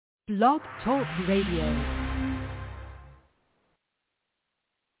Blog Talk Radio.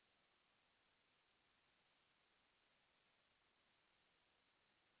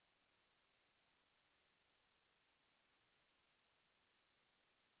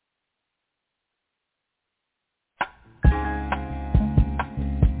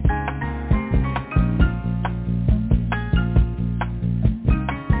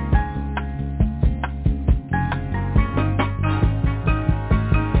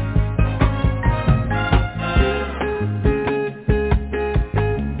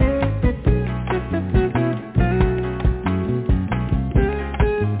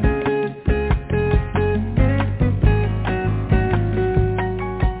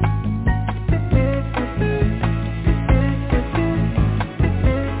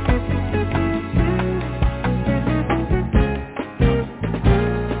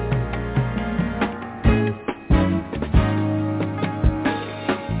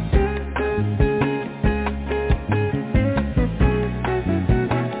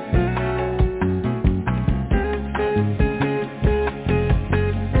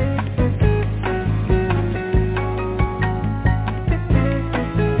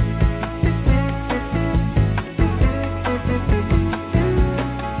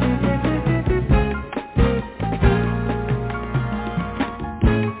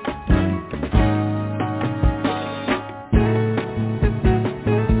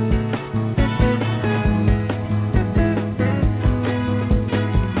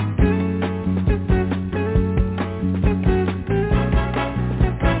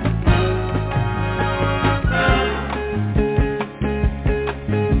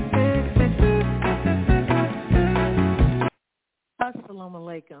 Assalamu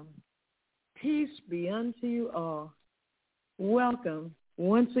alaikum. Peace be unto you all. Welcome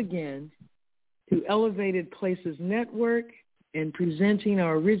once again to Elevated Places Network and presenting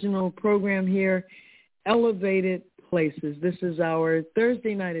our original program here, Elevated Places. This is our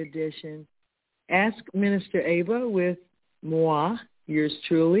Thursday night edition. Ask Minister Ava with moi, yours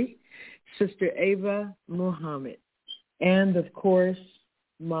truly, Sister Ava Muhammad. And, of course,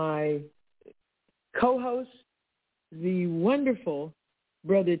 my co-host, the wonderful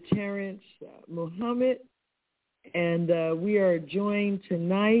Brother Terrence Muhammad, and we are joined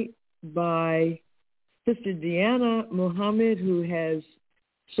tonight by Sister Deanna Muhammad, who has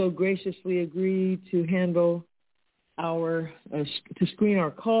so graciously agreed to handle our, to screen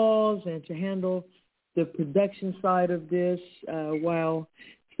our calls and to handle the production side of this while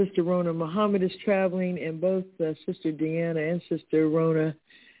Sister Rona Muhammad is traveling, and both Sister Deanna and Sister Rona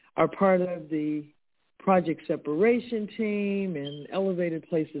are part of the Project Separation Team and Elevated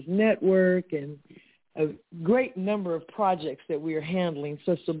Places Network and a great number of projects that we are handling.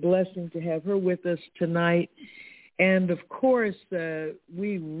 So it's a blessing to have her with us tonight. And, of course,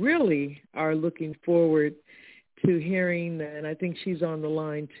 we really are looking forward to hearing, and I think she's on the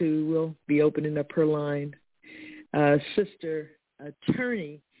line too. We'll be opening up her line. Sister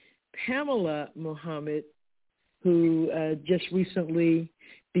Attorney Pamela Muhammad, who just recently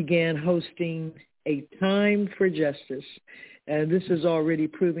began hosting A Time for Justice. This is already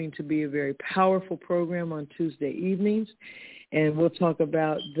proving to be a very powerful program on Tuesday evenings, and we'll talk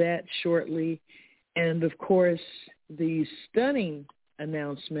about that shortly. And, of course, the stunning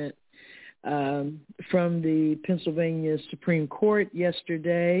announcement from the Pennsylvania Supreme Court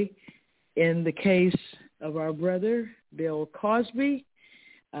yesterday in the case of our brother Bill Cosby,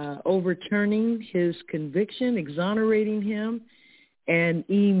 overturning his conviction, exonerating him, and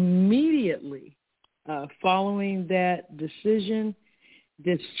immediately following that decision,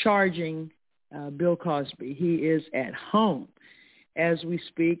 discharging Bill Cosby. He is at home as we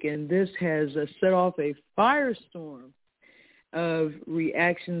speak, and this has set off a firestorm of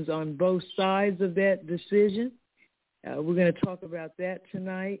reactions on both sides of that decision. We're going to talk about that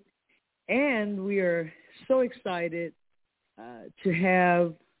tonight, and we are so excited to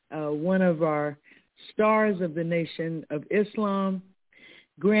have one of our stars of the Nation of Islam,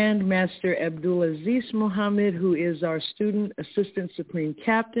 Grand Master Abdulaziz Muhammad, who is our Student Assistant Supreme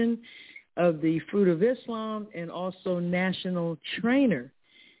Captain of the Fruit of Islam and also National Trainer.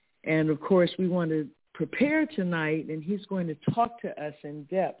 And, of course, we want to prepare tonight, and he's going to talk to us in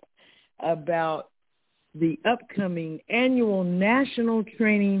depth about the upcoming annual National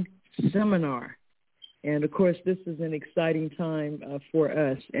Training Seminar. And, of course, this is an exciting time for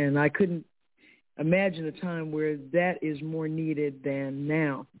us, and I couldn't imagine a time where that is more needed than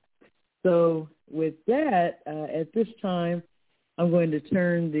now. So with that, at this time, I'm going to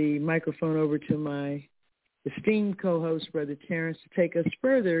turn the microphone over to my esteemed co-host, Brother Terrence, to take us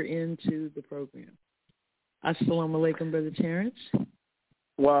further into the program. Assalamu alaikum, Brother Terrence.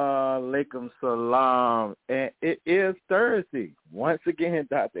 Wa alaikum salam. And it is Thursday. Once again,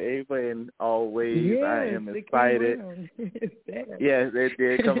 Dr. Ava, and always Yes, I am it came excited. around. Yes, it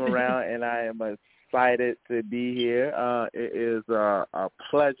did come around, and I am excited to be here. It is a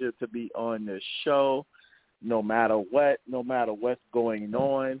pleasure to be on the show, no matter what's going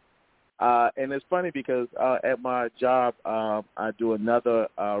on. And it's funny because at my job, I do another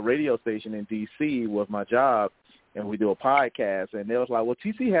radio station in D.C. with my job, and we do a podcast. And they was like, well,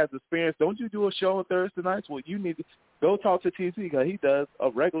 TC has experience. Don't you do a show on Thursday nights? Well, you need to go talk to TC because he does a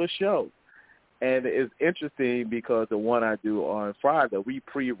regular show. And it's interesting because the one I do on Friday, we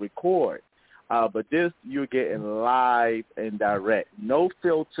pre-record. But this, you're getting live and direct. No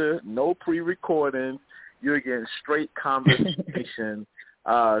filter, no pre-recording. You're getting straight conversation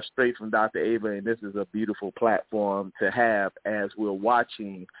straight from Dr. Ava, and this is a beautiful platform to have as we're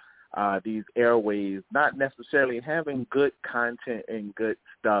watching these airways, not necessarily having good content and good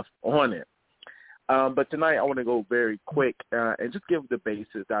stuff on it. But tonight I want to go very quick and just give the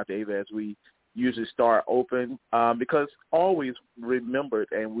basics, Dr. Ava, as we usually start open, because always remembered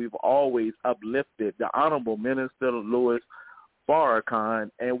and we've always uplifted the Honorable Minister Louis Farrakhan,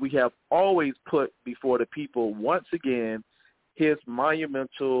 and we have always put before the people once again his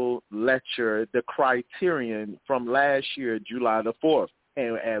monumental lecture, The Criterion, from last year, July the 4th.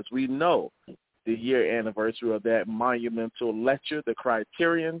 And as we know, the year anniversary of that monumental lecture, The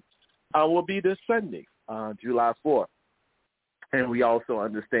Criterion, will be this Sunday, July 4th. And we also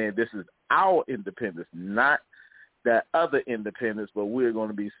understand this is our independence, not that other independence, but we're going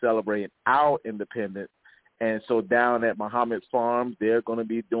to be celebrating our independence. And so down at Muhammad's Farm, they're going to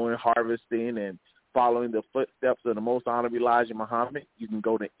be doing harvesting and following the footsteps of the Most Honorable Elijah Muhammad. You can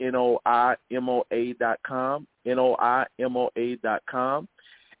go to NOIMOA.com, NOIMOA.com.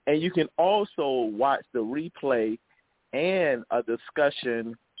 And you can also watch the replay and a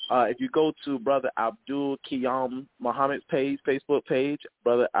discussion. If you go to Brother Abdul Qiyam Muhammad's page, Facebook page,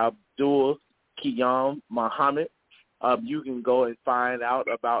 Brother Abdul Qiyam Muhammad, you can go and find out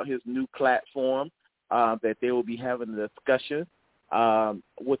about his new platform that they will be having a discussion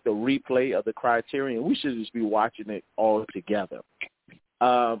with the replay of the Criterion. We should just be watching it all together.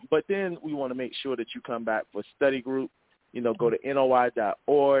 But then we want to make sure that you come back for study group. Go to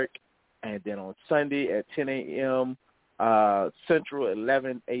NOI.org, and then on Sunday at 10 a.m. Central,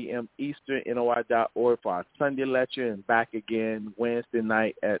 11 a.m. Eastern, NOI.org for our Sunday lecture, and back again Wednesday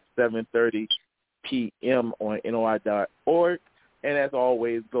night at 7:30 p.m. on NOI.org. And as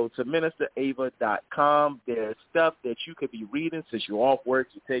always, go to ministerava.com. There's stuff that you could be reading since you're off work,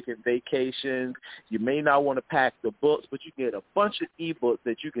 you're taking vacations. You may not want to pack the books, but you get a bunch of ebooks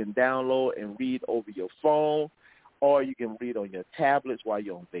that you can download and read over your phone, or you can read on your tablets while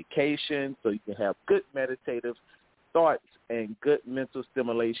you're on vacation, so you can have good meditative thoughts and good mental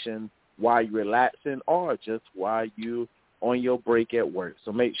stimulation while you're relaxing or just while you're on your break at work.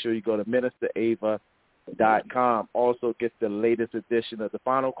 So make sure you go to ministerava.com. Also get the latest edition of the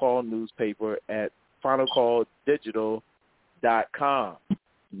Final Call newspaper at finalcalldigital.com.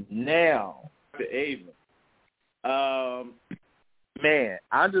 Now, to Ava, man,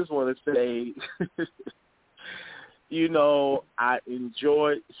 I just want to say, I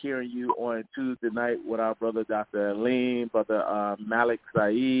enjoyed hearing you on Tuesday night with our brother Dr. Aleem, brother Malik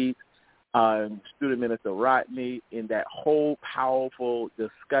Saeed, student minister Rodney, in that whole powerful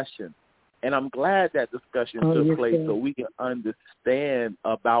discussion. And I'm glad that discussion took place so we can understand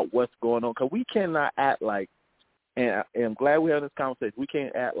about what's going on. Because we cannot act like, and I'm glad we have this conversation, we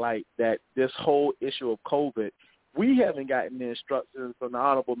can't act like that this whole issue of COVID, we haven't gotten the instructions from the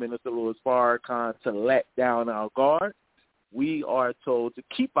Honorable Minister Louis Farrakhan to let down our guard. We are told to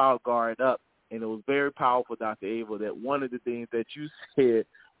keep our guard up. And it was very powerful, Dr. Abel, that one of the things that you said,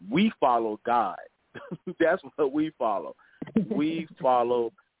 we follow God. That's what we follow. We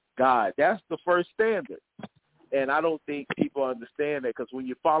follow God. That's the first standard. And I don't think people understand that, because when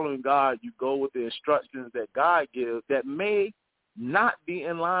you're following God, you go with the instructions that God gives that may not be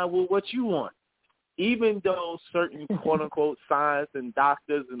in line with what you want. Even though certain quote-unquote science and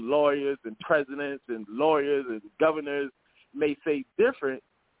doctors and lawyers and presidents and lawyers and governors may say different,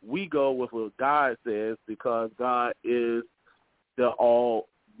 we go with what God says because God is the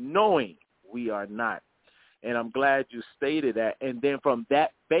all-knowing. We are not. And I'm glad you stated that. And then from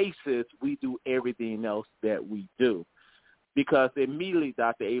that basis, we do everything else that we do. Because immediately,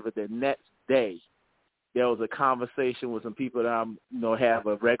 Dr. Ava, the next day, there was a conversation with some people that have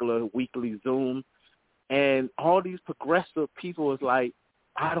a regular weekly Zoom. And all these progressive people was like,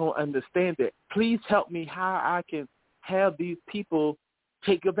 I don't understand it. Please help me how I can have these people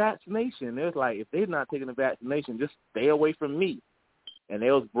take a vaccination. It's like, if they're not taking a vaccination, just stay away from me. and they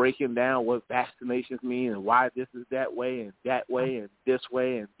was breaking down what vaccinations mean and why this is that way and this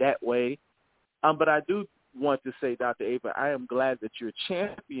way and that way. But I do want to say, Dr. Ava, I am glad that you're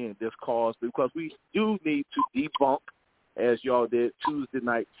championing this cause, because we do need to debunk, as y'all did Tuesday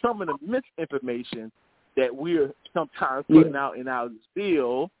night, some of the misinformation that we're sometimes putting out in our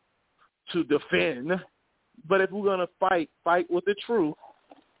zeal to defend. But if we're going to fight with the truth,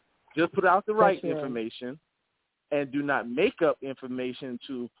 just put out the right information and do not make up information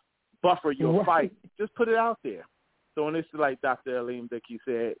to buffer your fight. Just put it out there. So, and it's like Dr. Aleem Dickey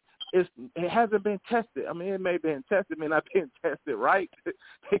said, it hasn't been tested. I mean, it may have been tested, may not have been tested right.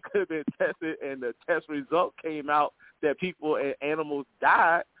 It could have been tested, and the test result came out that people and animals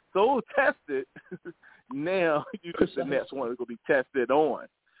died. So it was tested. Now you just the next one is going to be tested on.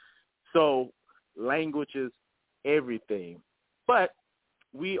 So language is everything. But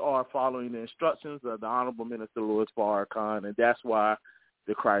we are following the instructions of the Honorable Minister Louis Farrakhan, and that's why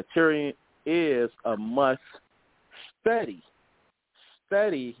the criterion is a must study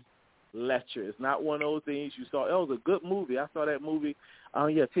lecture. It's not one of those things you saw. It was a good movie. I saw that movie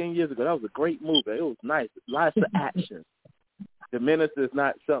 10 years ago. That was a great movie. It was nice. Lots of action. The minister is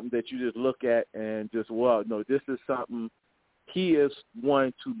not something that you just look at and just, well, no, this is something, he is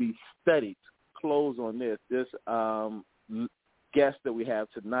one to be studied. Close on this. This guest that we have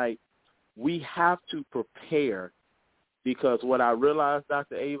tonight, we have to prepare, because what I realized,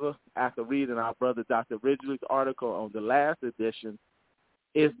 Dr. Ava, after reading our brother Dr. Ridgely's article on the last edition,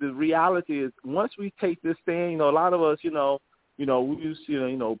 is the reality is once we take this thing, a lot of us, we used,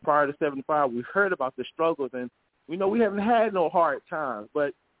 prior to 75, we heard about the struggles, and we haven't had no hard times.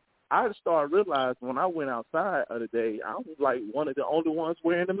 But I started realizing when I went outside of the day, I was like one of the only ones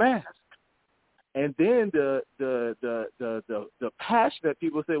wearing the mask. And then the passion that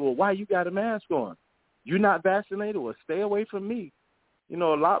people say, well, why you got a mask on? You're not vaccinated? Well, stay away from me. A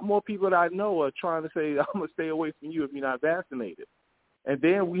lot more people that I know are trying to say, I'm going to stay away from you if you're not vaccinated. And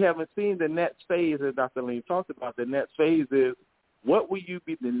then we haven't seen the next phase, as Dr. Lee talked about. The next phase is, what will you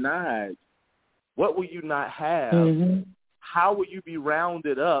be denied? What will you not have? Mm-hmm. How will you be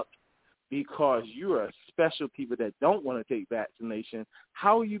rounded up because you're a special people that don't want to take vaccination?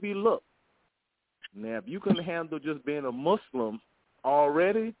 How will you be looked? Now, if you can handle just being a Muslim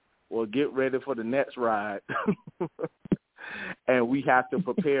already, well, get ready for the next ride. And we have to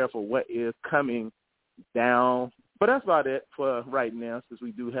prepare for what is coming down. But that's about it for right now, since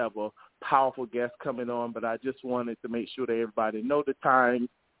we do have a powerful guest coming on. But I just wanted to make sure that everybody know the time,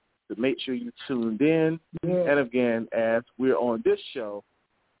 to make sure you tuned in. Yeah. And again, as we're on this show,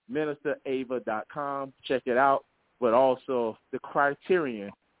 ministerava.com, check it out. But also the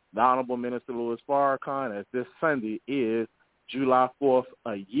criterion, the Honorable Minister Louis Farrakhan, as this Sunday is July 4th,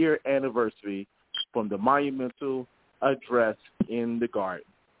 a year anniversary from the monumental address in the garden.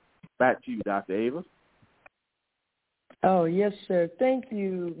 Back to you, Dr. Ava. Oh, yes, sir. Thank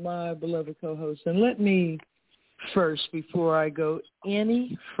you, my beloved co-host. And let me first, before I go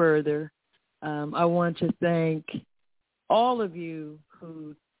any further, I want to thank all of you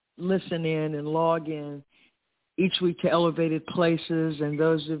who listen in and log in each week to Elevated Places, and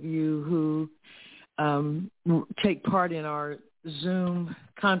those of you who take part in our Zoom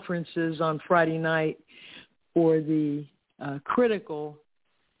conferences on Friday night for the critical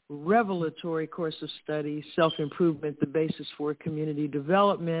revelatory course of study, Self-Improvement, the Basis for Community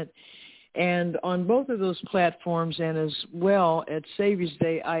Development. And on both of those platforms, and as well at Savior's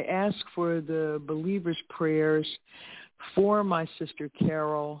Day, I ask for the believers' prayers for my sister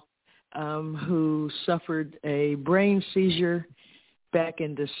Carol, who suffered a brain seizure back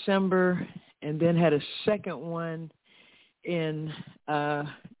in December and then had a second one in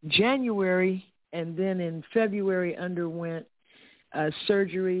January, and then in February underwent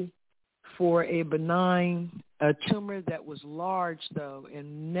surgery for a benign tumor that was large, though,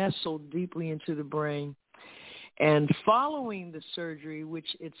 and nestled deeply into the brain. And following the surgery, which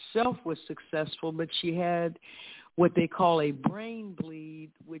itself was successful, but she had what they call a brain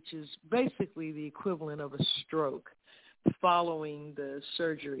bleed, which is basically the equivalent of a stroke following the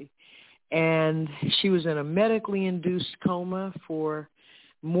surgery. And she was in a medically induced coma for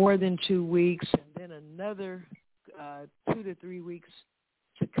more than 2 weeks, and then another 2 to 3 weeks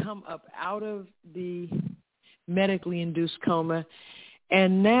to come up out of the medically induced coma.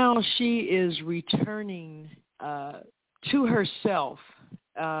 And now she is returning to herself.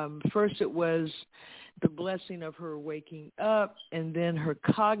 First it was the blessing of her waking up, and then her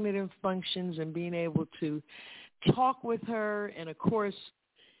cognitive functions and being able to talk with her. And of course,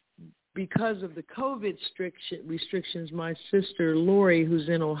 because of the COVID restrictions, my sister Lori, who's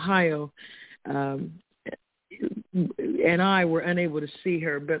in Ohio, and I were unable to see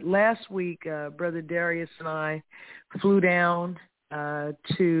her. But last week, Brother Darius and I flew down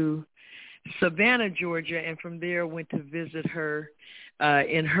to Savannah, Georgia, and from there went to visit her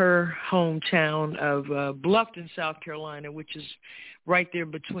in her hometown of Bluffton, South Carolina, which is right there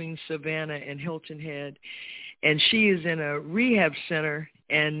between Savannah and Hilton Head. And she is in a rehab center,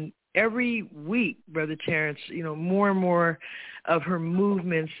 and every week, Brother Terrence, more and more of her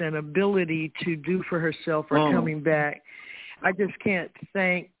movements and ability to do for herself are coming back. I just can't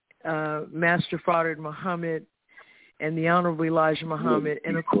thank Master Fard Muhammad and the Honorable Elijah Muhammad,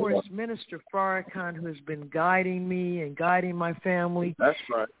 and of course, Minister Farrakhan, who has been guiding me and guiding my family. That's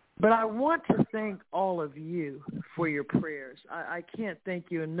right. But I want to thank all of you for your prayers. I can't thank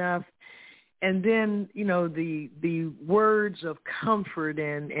you enough. And then, the words of comfort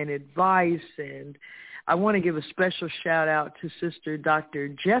and advice. And I want to give a special shout out to Sister Dr.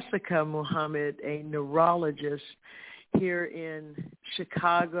 Jessica Muhammad, a neurologist here in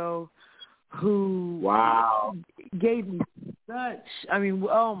Chicago, who gave me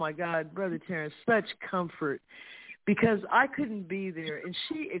oh my God, Brother Terrence, such comfort, because I couldn't be there. And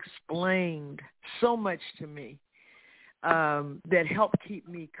she explained so much to me that helped keep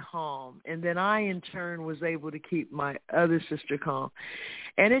me calm. And then I, in turn, was able to keep my other sister calm.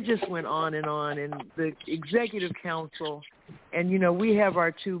 And it just went on. And the executive council, and, we have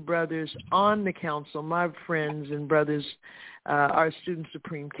our two brothers on the council, my friends and brothers, our student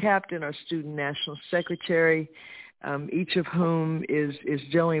supreme captain, our student national secretary, each of whom is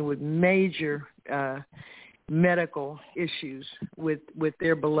dealing with major medical issues with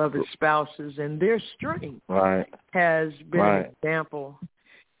their beloved spouses, and their strength has been an example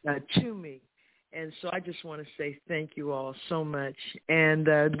to me. And so I just want to say thank you all so much. And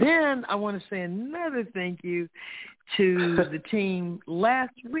then I want to say another thank you to the team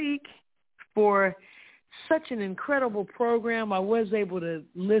last week for such an incredible program. I was able to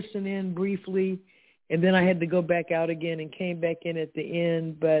listen in briefly, and then I had to go back out again and came back in at the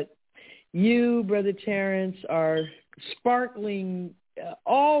end. But you, Brother Terrence, are sparkling,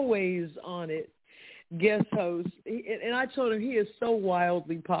 always on it, guest host. And I told him he is so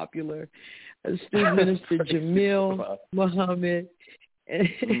wildly popular. Student Minister Jamil Muhammad,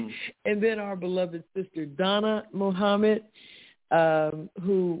 and then our beloved sister Donna Muhammad,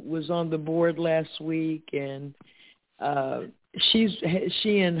 who was on the board last week. And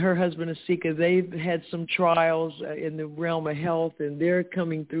she and her husband Asika, they've had some trials in the realm of health, and they're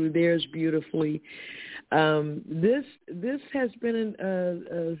coming through theirs beautifully. This has been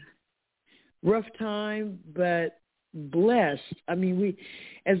a rough time, but blessed. I mean, we,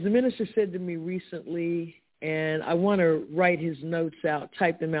 as the minister said to me recently, and I want to write his notes out,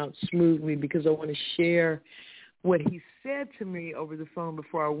 type them out smoothly, because I want to share what he said to me over the phone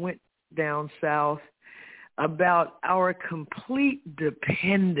before I went down south about our complete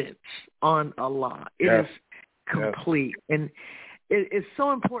dependence on Allah. It is complete. And it's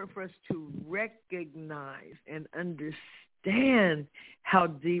so important for us to recognize and understand how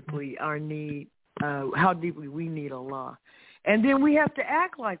deeply we need Allah. And then we have to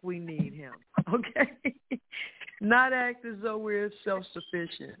act like we need him, okay? Not act as though we're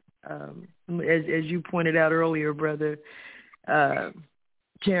self-sufficient. As you pointed out earlier, Brother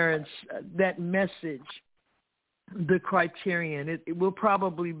Terrence, that message, the criterion, it will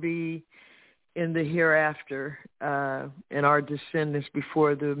probably be in the hereafter in our descendants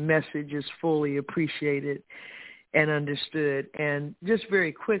before the message is fully appreciated and understood. And just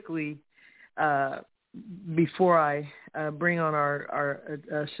very quickly, before I bring on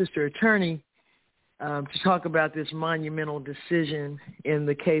our sister attorney to talk about this monumental decision in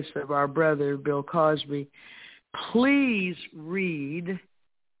the case of our brother, Bill Cosby, please read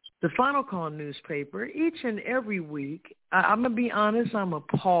the Final Call newspaper each and every week. I'm going to be honest, I'm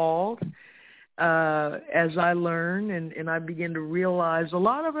appalled as I learn and I begin to realize a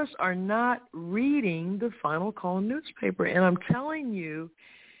lot of us are not reading the Final Call newspaper. And I'm telling you,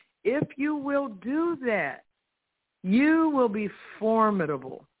 if you will do that, you will be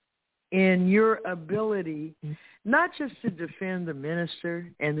formidable in your ability not just to defend the minister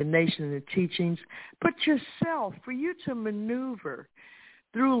and the nation and the teachings, but yourself, for you to maneuver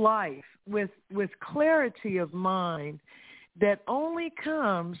through life with clarity of mind that only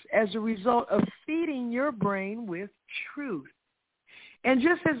comes as a result of feeding your brain with truth. And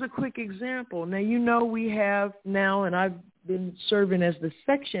just as a quick example, now we have now, and I've been serving as the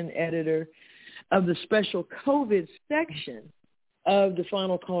section editor of the special COVID section of the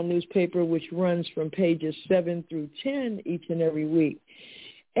Final Call newspaper, which runs from pages 7 through 10 each and every week.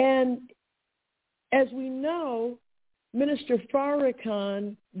 And as we know, Minister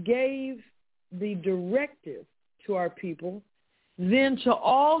Farrakhan gave the directive to our people, then to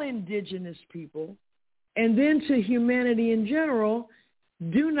all indigenous people, and then to humanity in general,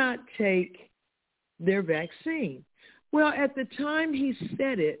 do not take their vaccine. Well, at the time he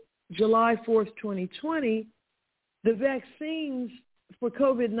said it, July 4th, 2020, the vaccines for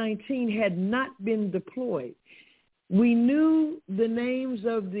COVID-19 had not been deployed. We knew the names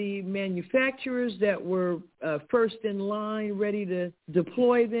of the manufacturers that were first in line, ready to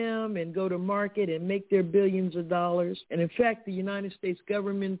deploy them and go to market and make their billions of dollars. And in fact, the United States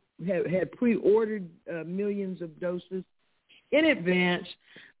government had pre-ordered millions of doses in advance,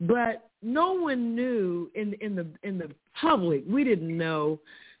 but no one knew in the public. We didn't know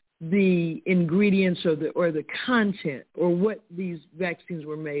the ingredients or the content or what these vaccines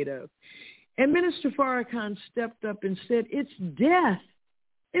were made of. And Minister Farrakhan stepped up and said, it's death.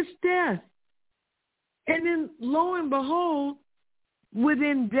 It's death. And then lo and behold,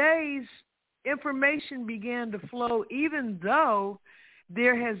 within days, information began to flow, even though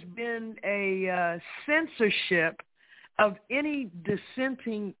there has been a censorship of any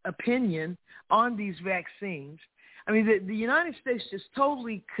dissenting opinion on these vaccines. I mean, the United States just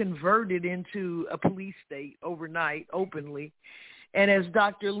totally converted into a police state overnight, openly. And as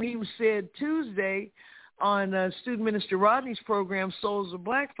Dr. Leem said Tuesday on Student Minister Rodney's program, Souls of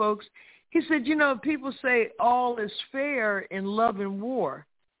Black Folks, he said, people say all is fair in love and war.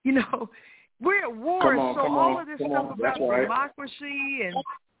 We're at war. All of this stuff about democracy and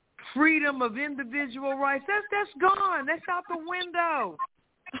freedom of individual rights, that's gone. That's out the window.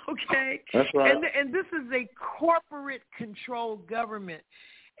 Okay? That's right. And this is a corporate-controlled government.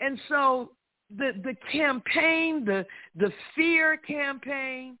 And so the campaign, the fear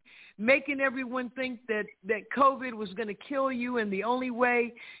campaign, making everyone think that COVID was going to kill you and the only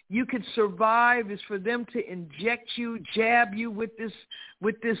way you could survive is for them to inject you, jab you with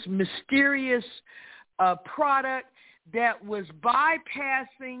this mysterious product that was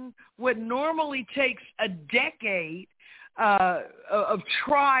bypassing what normally takes a decade of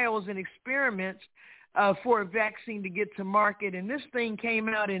trials and experiments for a vaccine to get to market. And this thing came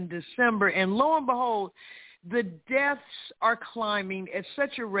out in December, and lo and behold, the deaths are climbing at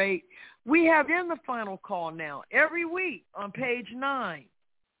such a rate. We have in the final call now, every week on page 9,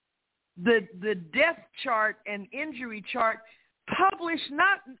 the death chart and injury chart published,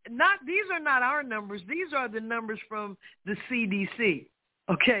 not these are not our numbers, these are the numbers from the CDC.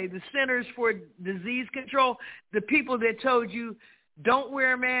 Okay, the Centers for Disease Control, the people that told you don't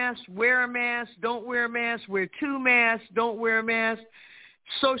wear a mask, don't wear a mask, wear 2 masks, don't wear a mask,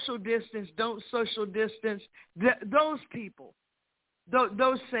 social distance, don't social distance, those people,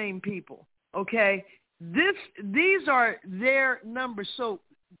 those same people, okay? These are their numbers. So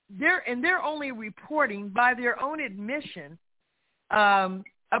they're only reporting by their own admission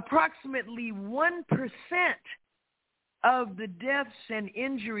approximately 1% of the deaths and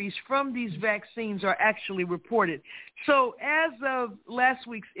injuries from these vaccines are actually reported. So as of last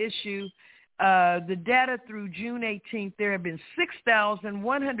week's issue, the data through June 18th, there have been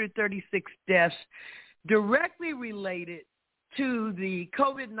 6,136 deaths directly related to the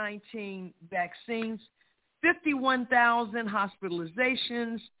COVID-19 vaccines, 51,000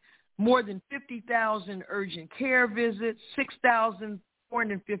 hospitalizations, more than 50,000 urgent care visits,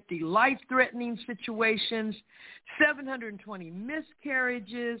 6,450 life-threatening situations, 720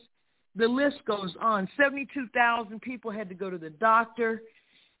 miscarriages. The list goes on. 72,000 people had to go to the doctor.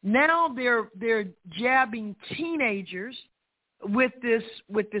 Now they're jabbing teenagers with this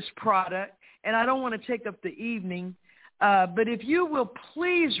product, and I don't want to take up the evening, but if you will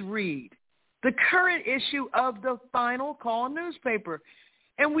please read the current issue of the Final Call newspaper.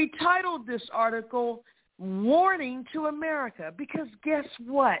 And we titled this article, Warning to America, because guess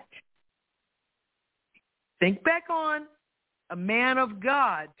what? Think back on a man of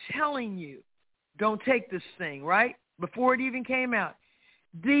God telling you, don't take this thing, right? Before it even came out.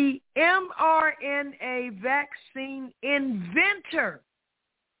 The mRNA vaccine inventor,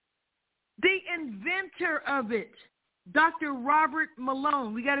 the inventor of it, Dr. Robert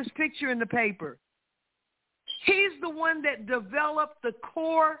Malone, we got his picture in the paper. He's the one that developed the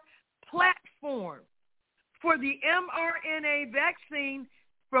core platform for the mRNA vaccine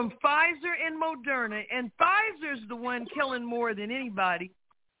from Pfizer and Moderna, and Pfizer's the one killing more than anybody.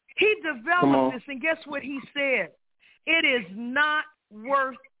 He developed this, and guess what he said? It is not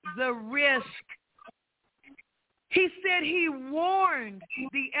worth the risk. He said he warned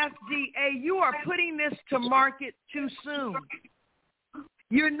the FDA, you are putting this to market too soon.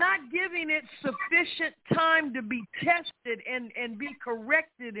 You're not giving it sufficient time to be tested and be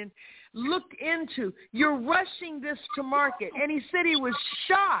corrected and looked into. You're rushing this to market. And he said he was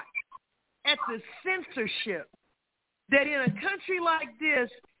shocked at the censorship that in a country like this,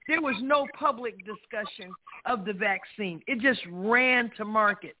 there was no public discussion of the vaccine. It just ran to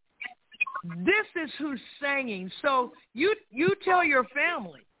market. This is who's singing. So you tell your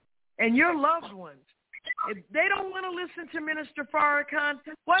family and your loved ones, if they don't want to listen to Minister Farrakhan,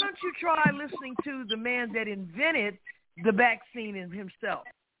 why don't you try listening to the man that invented the vaccine in himself?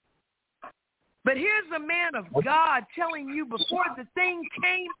 But here's a man of God telling you before the thing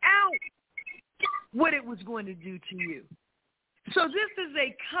came out what it was going to do to you. So this is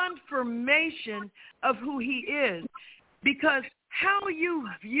a confirmation of who he is, because how you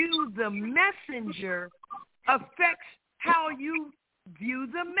view the messenger affects how you view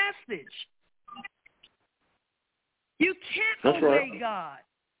the message. You can't obey God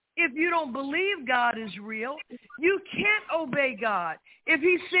if you don't believe God is real. You can't obey God if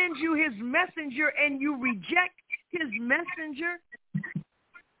he sends you his messenger and you reject his messenger.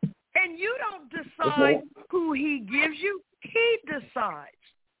 And you don't decide who he gives you. He decides.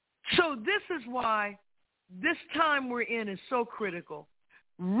 So this is why this time we're in is so critical.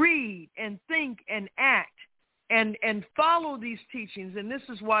 Read and think and act and follow these teachings. And this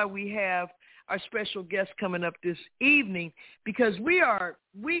is why we have our special guest coming up this evening, because we are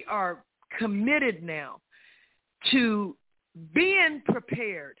committed now to being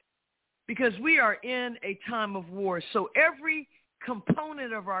prepared, because we are in a time of war. So every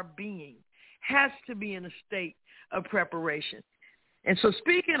component of our being has to be in a state of preparation. And so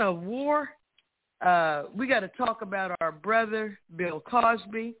speaking of war, we got to talk about our brother, Bill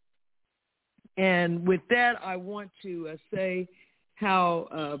Cosby. And with that, I want to say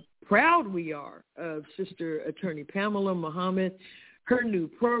how proud we are of Sister Attorney Pamela Muhammad, her new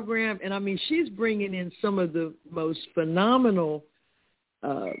program. And, I mean, she's bringing in some of the most phenomenal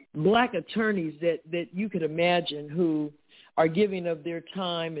black attorneys that you could imagine, who are giving of their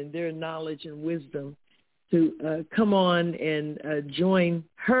time and their knowledge and wisdom to come on and join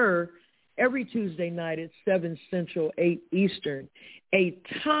her every Tuesday night at 7 Central, 8 Eastern, a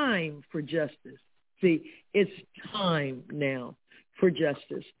time for justice. See, it's time now for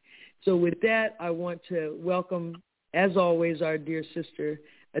justice. So with that, I want to welcome, as always, our dear sister,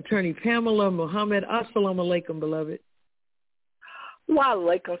 Attorney Pamela Muhammad. Assalamu alaikum, beloved. Wa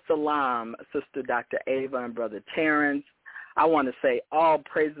alaikum salam, Sister Dr. Ava and Brother Terrence. I want to say all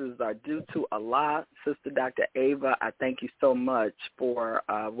praises are due to Allah. Sister Dr. Ava, I thank you so much for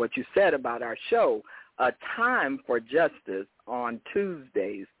what you said about our show, A Time for Justice on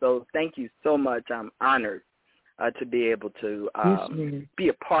Tuesdays. So thank you so much. I'm honored to be able to be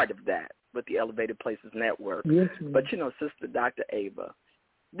a part of that with the Elevated Places Network. Yes, but, you know, Sister Dr. Ava,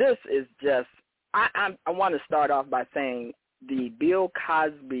 this is just, I want to start off by saying the Bill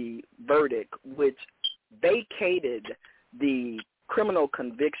Cosby verdict, which vacated the criminal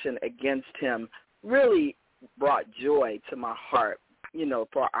conviction against him, really brought joy to my heart, you know,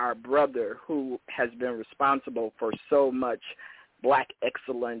 for our brother who has been responsible for so much black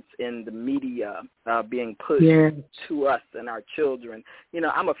excellence in the media being pushed to us and our children. You know,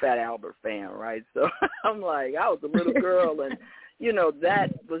 I'm a Fat Albert fan, right? So I'm like, I was a little girl, and, you know,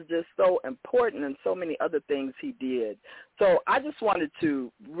 that was just so important, and so many other things he did. So I just wanted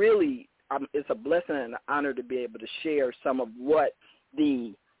to really, it's a blessing and an honor to be able to share some of what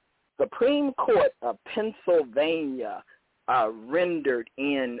the Supreme Court of Pennsylvania rendered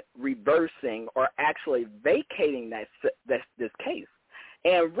in reversing or actually vacating this case.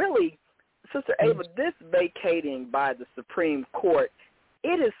 And really, Sister Ava, this vacating by the Supreme Court,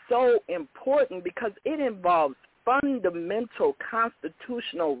 it is so important because it involves fundamental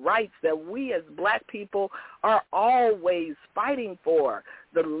constitutional rights that we as black people are always fighting for.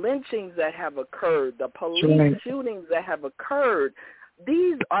 The lynchings that have occurred, the police shootings that have occurred,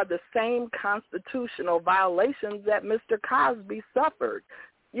 these are the same constitutional violations that Mr. Cosby suffered,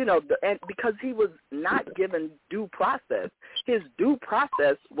 you know, and because he was not given due process. His due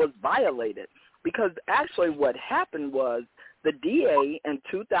process was violated because actually what happened was the DA in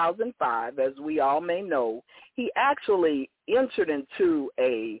 2005, as we all may know, he actually entered into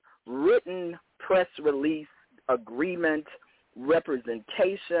a written press release agreement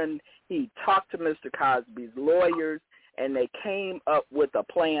representation. He talked to Mr. Cosby's lawyers, and they came up with a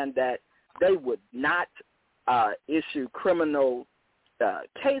plan that they would not issue criminal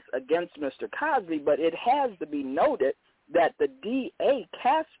case against Mr. Cosby, but it has to be noted that the DA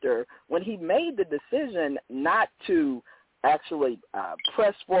Castor, when he made the decision not to actually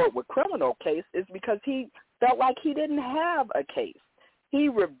press forward with criminal case, is because he felt like he didn't have a case. He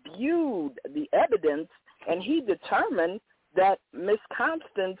reviewed the evidence, and he determined that Ms.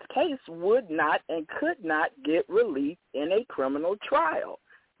 Constance's case would not and could not get relief in a criminal trial.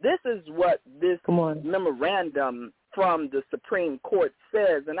 This is what this memorandum from the Supreme Court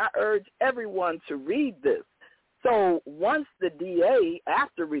says, and I urge everyone to read this. So once the DA,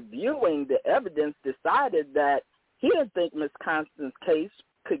 after reviewing the evidence, decided that he didn't think Ms. Constant's case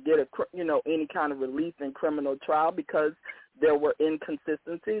could get any kind of relief in criminal trial because there were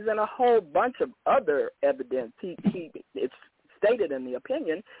inconsistencies and a whole bunch of other evidence. It's stated in the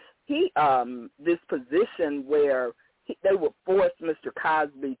opinion, this position where they would force Mr.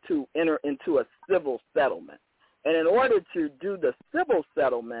 Cosby to enter into a civil settlement. And in order to do the civil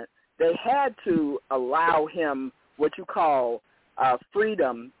settlement, they had to allow him what you call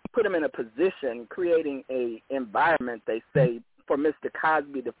freedom, put him in a position, creating a environment, they say, for Mr.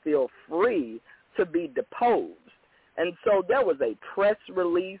 Cosby to feel free to be deposed. And so there was a press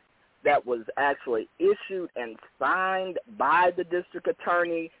release that was actually issued and signed by the district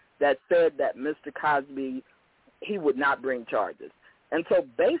attorney that said that Mr. Cosby, he would not bring charges. And so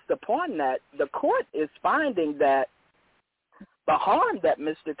based upon that, the court is finding that the harm that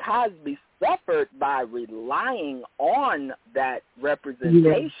Mr. Cosby suffered by relying on that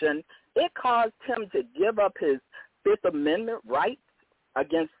representation, it caused him to give up his Fifth Amendment rights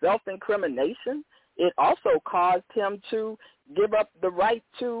against self-incrimination. It also caused him to give up the right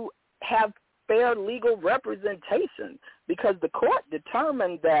to have fair legal representation because the court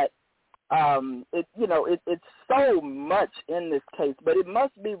determined that it's so much in this case, but it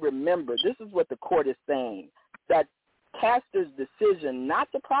must be remembered, this is what the court is saying, that Castor's decision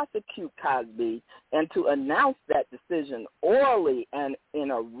not to prosecute Cosby and to announce that decision orally and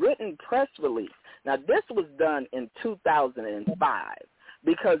in a written press release. Now, this was done in 2005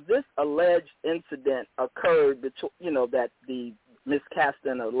 because this alleged incident occurred, that the Ms.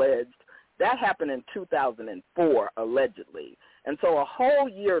 Caston alleged, that happened in 2004, allegedly. And so a whole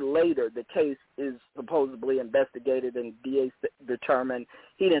year later, the case is supposedly investigated and DA determined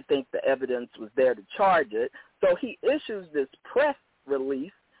he didn't think the evidence was there to charge it. So he issues this press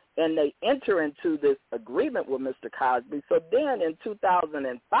release, and they enter into this agreement with Mr. Cosby. So then in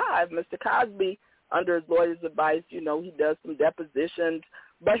 2005, Mr. Cosby, under his lawyer's advice, he does some depositions,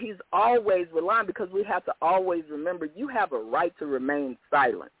 but he's always relying, because we have to always remember you have a right to remain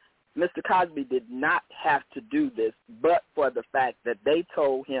silent. Mr. Cosby did not have to do this, but for the fact that they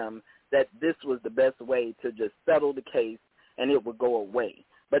told him that this was the best way to just settle the case and it would go away.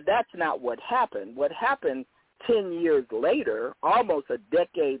 But that's not what happened. What happened 10 years later, almost a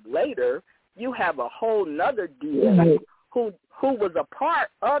decade later, you have a whole nother DA who was a part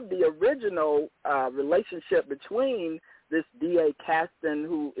of the original relationship between this DA Caston,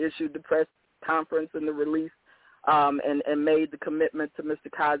 who issued the press conference and the release, and made the commitment to Mr.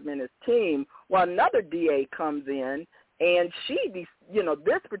 Cosby and his team. Well, another DA comes in, and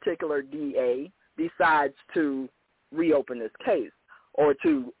this particular DA decides to reopen this case or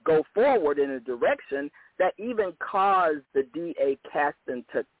to go forward in a direction that even caused the DA Caston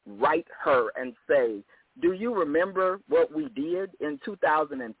to write her and say, do you remember what we did in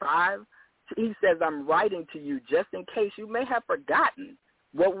 2005? He says, I'm writing to you just in case you may have forgotten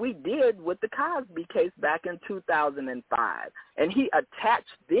what we did with the Cosby case back in 2005. And he attached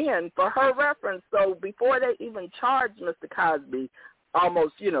then for her reference. So before they even charged Mr. Cosby,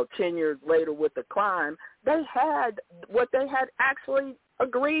 almost, 10 years later with the crime, they had what they had actually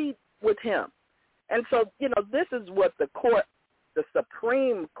agreed with him. And so, this is what the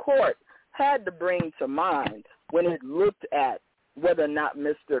Supreme Court had to bring to mind when it looked at whether or not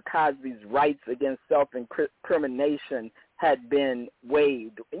Mr. Cosby's rights against self-incrimination had been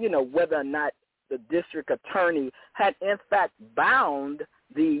waived, whether or not the district attorney had in fact bound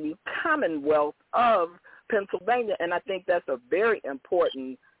the Commonwealth of Pennsylvania. And I think that's a very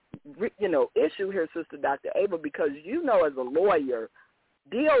important, issue here, Sister Dr. Ava, because as a lawyer,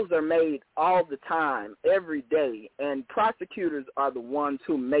 deals are made all the time, every day, and prosecutors are the ones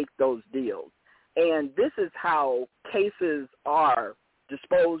who make those deals. And this is how cases are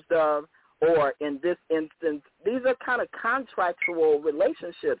disposed of, or in this instance, these are kind of contractual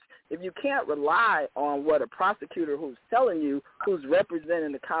relationships. If you can't rely on what a prosecutor who's telling you, who's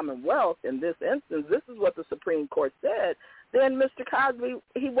representing the Commonwealth, in this instance, this is what the Supreme Court said, then Mr. Cosby,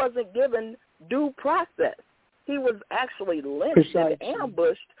 he wasn't given due process. He was actually lynched and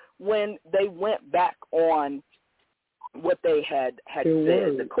ambushed when they went back on what they had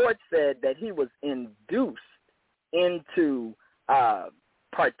said. The court said that he was induced into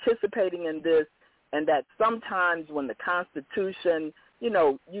participating in this, and that sometimes when the Constitution,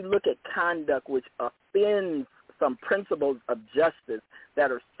 you look at conduct which offends some principles of justice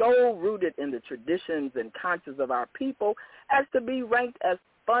that are so rooted in the traditions and conscience of our people as to be ranked as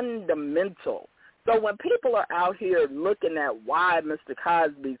fundamental. So when people are out here looking at why Mr.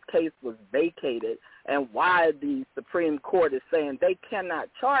 Cosby's case was vacated, and why the Supreme Court is saying they cannot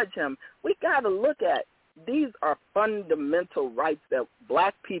charge him, we got to look at these are fundamental rights that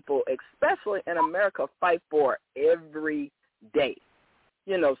black people, especially in America, fight for every day.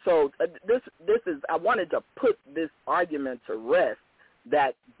 You know, so this is, I wanted to put this argument to rest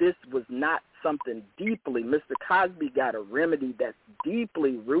that this was not something deeply, Mr. Cosby got a remedy that's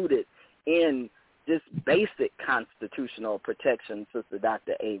deeply rooted in just basic constitutional protection, Sister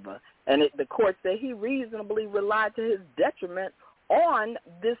Dr. Ava. And the court said he reasonably relied to his detriment on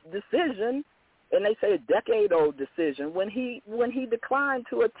this decision, and they say a decade-old decision, when he declined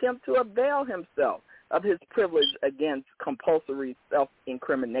to attempt to avail himself of his privilege against compulsory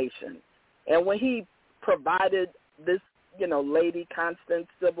self-incrimination. And when he provided this, you know, lady, Constance,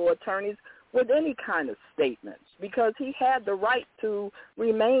 civil attorneys with any kind of statements, because he had the right to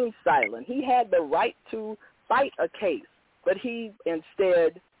remain silent. He had the right to fight a case, but he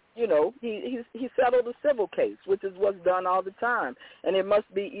instead, you know, he settled a civil case, which is what's done all the time. And it must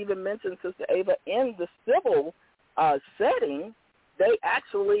be even mentioned, Sister Ava, in the civil setting, they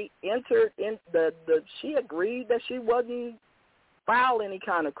actually entered in she agreed that she wouldn't file any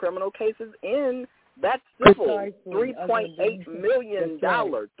kind of criminal cases in that civil $3.8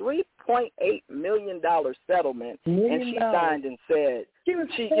 million settlement, and she signed and said you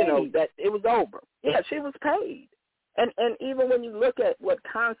know, that it was over. Yeah, she was paid. And even when you look at what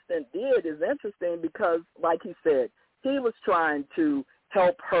Constant did is interesting because, like he said, he was trying to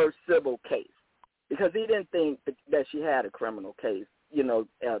help her civil case because he didn't think that she had a criminal case, you know,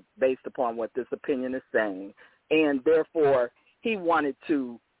 based upon what this opinion is saying. And therefore, he wanted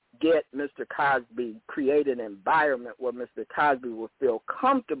to get Mr. Cosby, create an environment where Mr. Cosby would feel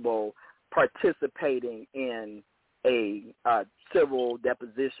comfortable participating in a civil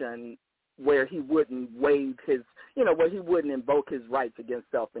deposition where he wouldn't waive his, you know, where he wouldn't invoke his rights against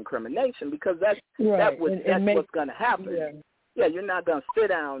self-incrimination, because that's what's going to happen. Yeah, you're not going to sit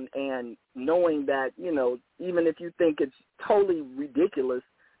down and knowing that, you know, even if you think it's totally ridiculous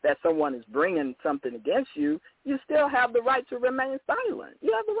that someone is bringing something against you, you still have the right to remain silent.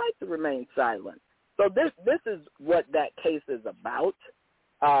 You have the right to remain silent. So this is what that case is about,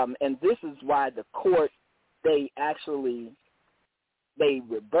 and this is why the court, they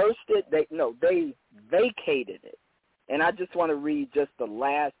reversed it. They vacated it. And I just want to read just the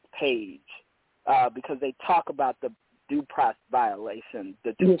last page because they talk about the due process violations,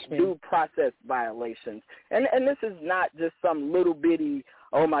 due process violations. And this is not just some little bitty,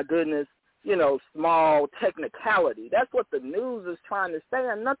 oh my goodness, you know, small technicality. That's what the news is trying to say,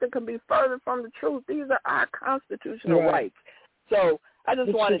 and nothing can be further from the truth. These are our constitutional rights. So I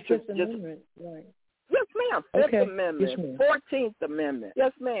just wanted to Yes, ma'am. Fifth Amendment, 14th Amendment.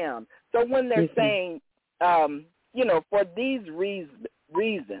 Yes, ma'am. So when they're saying, you know, for these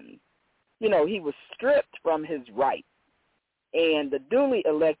reasons, you know, he was stripped from his rights, and the duly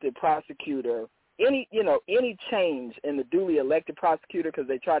elected prosecutor, any change in the duly elected prosecutor, because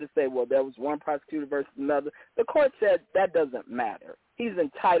they try to say, well, there was one prosecutor versus another, the court said that doesn't matter. He's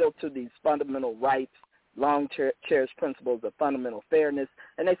entitled to these fundamental rights, long-cherished principles of fundamental fairness.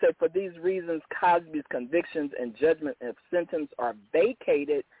 And they said for these reasons, Cosby's convictions and judgment of sentence are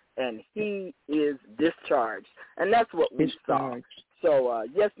vacated and he is discharged. And that's what we saw. So,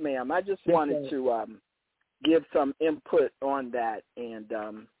 yes, ma'am, I just wanted to give some input on that. And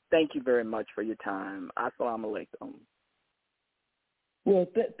thank you very much for your time. Assalamu alaikum. Well,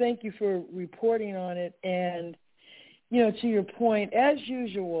 thank you for reporting on it. And, you know, to your point, as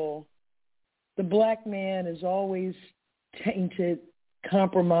usual, the black man is always tainted,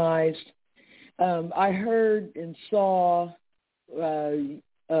 compromised. I heard and saw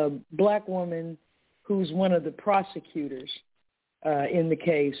a black woman who's one of the prosecutors in the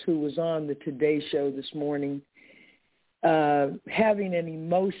case, who was on the Today Show this morning, having an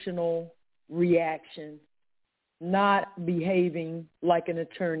emotional reaction, not behaving like an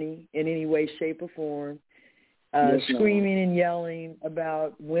attorney in any way, shape, or form, screaming and yelling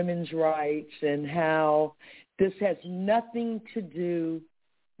about women's rights and how this has nothing to do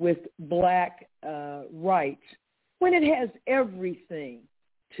with black rights, when it has everything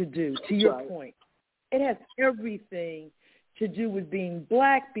to do, to your point. It has everything to do with being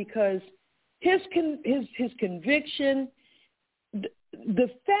black, because his conviction, the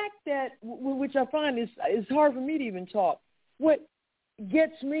fact that, which I find is hard for me to even talk, what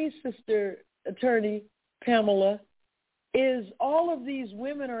gets me, Sister Attorney Pamela, is all of these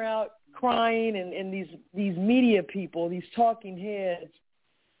women are out crying and these media people, these talking heads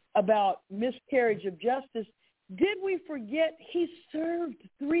about miscarriage of justice. Did we forget he served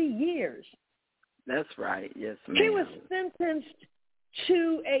 3 years? That's right. Yes, ma'am. He was sentenced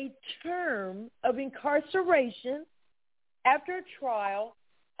to a term of incarceration after a trial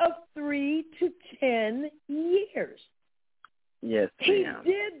of 3 to 10 years. Yes, he ma'am.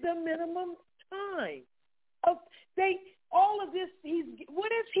 did the minimum time. All of this.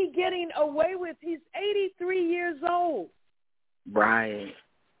 What is he getting away with? He's 83 years old. Right.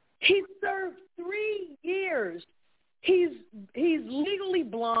 He served 3 years. He's legally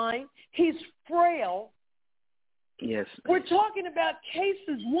blind. He's frail. Yes. We're talking about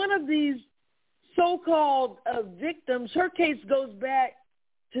cases. One of these so-called victims, her case goes back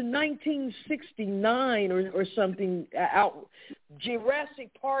to 1969 or something, out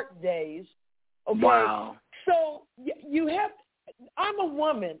Jurassic Park days. Okay. Wow. So you have. I'm a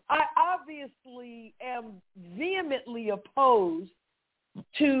woman. I obviously am vehemently opposed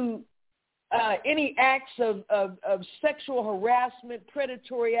to any acts of sexual harassment,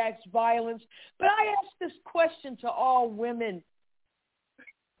 predatory acts, violence. But I ask this question to all women.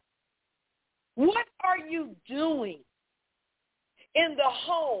 What are you doing in the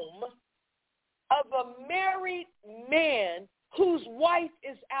home of a married man whose wife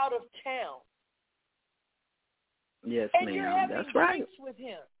is out of town? Yes, and ma'am. You're having That's right. drinks with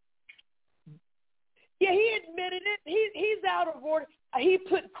him. Yeah, he admitted it. He's out of order. He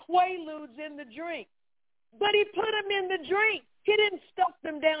put Quaaludes in the drink. But he put them in the drink. He didn't stuff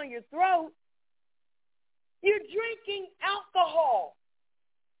them down your throat. You're drinking alcohol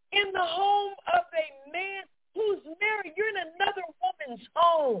in the home of a man who's married. You're in another woman's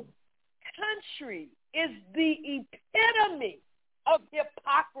home. Country is the epitome of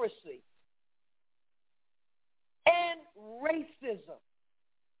hypocrisy and racism.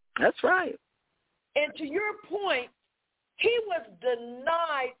 That's right. And to your point, he was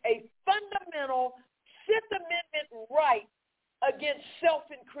denied a fundamental Fifth Amendment right against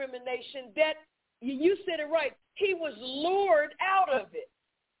self-incrimination that, you said it right, he was lured out of it.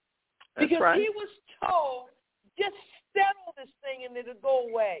 That's because right. he was told, just settle this thing and it'll go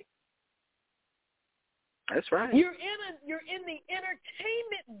away. That's right. You're in the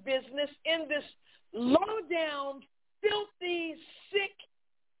entertainment business in this low-down, filthy, sick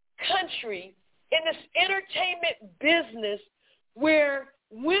country, in this entertainment business where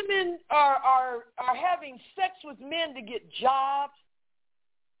women are having sex with men to get jobs.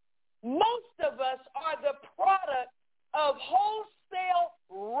 Most of us are the product of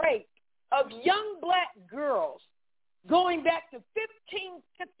wholesale rape of young black girls going back to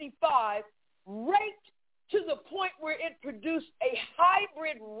 1555, raped to the point where it produced a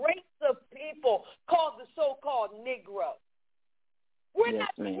hybrid race of people called the so-called Negro. We're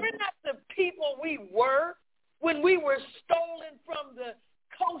not the people we were when we were stolen from the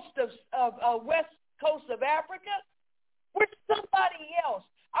coast of west coast of Africa. We're somebody else.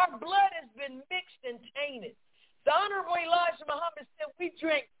 Our blood has been mixed and tainted. The Honorable Elijah Muhammad said we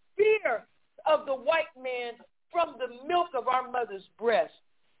drank fear of the white man from the milk of our mother's breast.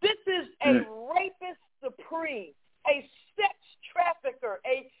 This is a rapist supreme, a sex trafficker,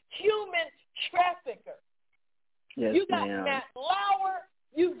 a human trafficker. Yes, you got ma'am. Matt Lauer.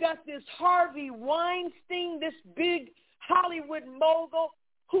 You've got this Harvey Weinstein, this big Hollywood mogul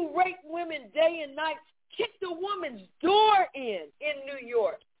who raped women day and night, kicked a woman's door in New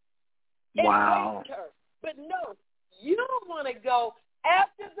York and raped her. But no, you don't want to go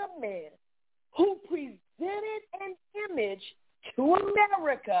after the man who presented an image to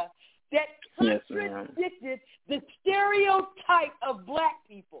America that contradicted the stereotype of black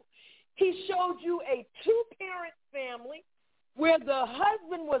people. He showed you a two-parent family where the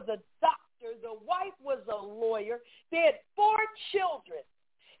husband was a doctor, the wife was a lawyer. They had 4 children,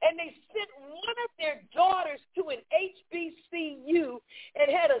 and they sent one of their daughters to an HBCU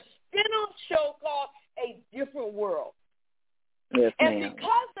and had a spin-off show called A Different World. Yes, and ma'am.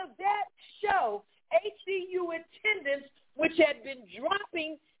 because of that show, HBCU attendance, which had been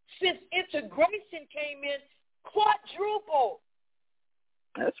dropping since integration came in, quadrupled.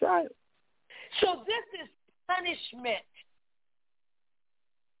 That's right. So this is punishment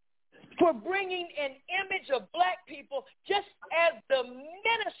for bringing an image of black people, just as the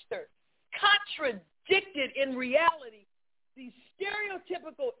minister contradicted in reality the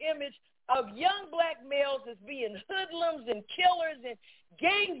stereotypical image of young black males as being hoodlums and killers and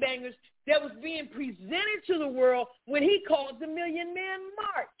gangbangers that was being presented to the world when he called the Million Man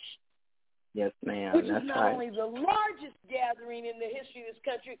March. Yes, ma'am. Which That's is not right. only the largest gathering in the history of this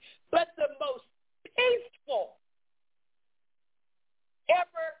country, but the most peaceful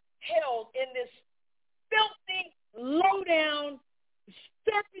ever held in this filthy, low-down,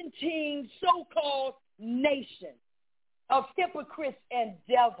 serpentine, so-called nation of hypocrites and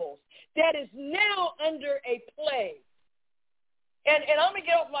devils that is now under a plague. And I'm going to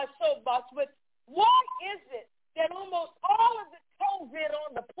get off my soapbox, but why is it that almost all of the COVID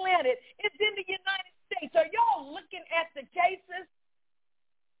on the planet is in the United States? Are y'all looking at the cases?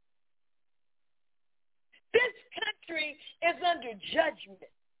 This country is under judgment.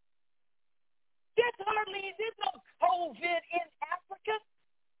 There's no COVID in Africa.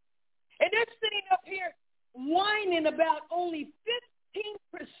 And they're sitting up here whining about only 15%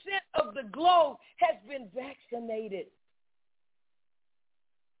 of the globe has been vaccinated.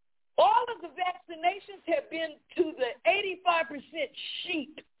 All of the vaccinations have been to the 85%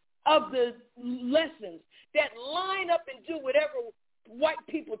 sheep of the lessons that line up and do whatever white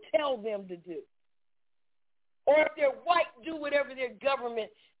people tell them to do. Or if they're white, do whatever their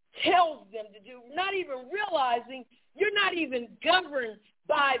government tells them to do, not even realizing you're not even governed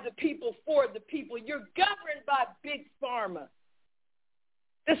by the people for the people. You're governed by Big Pharma.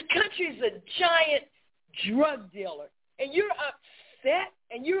 This country's a giant drug dealer, and you're upset,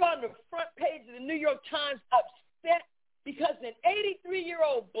 and you're on the front page of the New York Times upset because an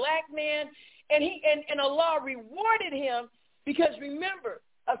 83-year-old black man, and Allah rewarded him because, remember,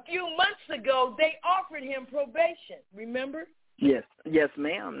 a few months ago, they offered him probation. Remember? Yes,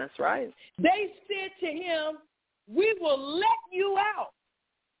 ma'am. That's right. They said to him, we will let you out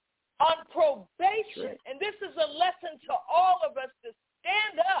on probation. Right. And this is a lesson to all of us to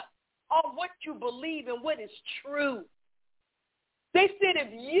stand up on what you believe and what is true. They said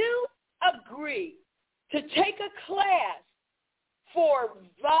if you agree to take a class for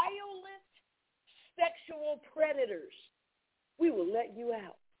violent sexual predators, we will let you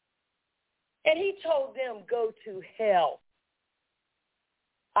out. And he told them, go to hell.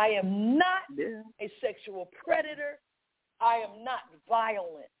 I am not a sexual predator. I am not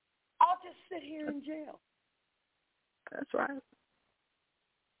violent. I'll just sit here in jail. That's right. And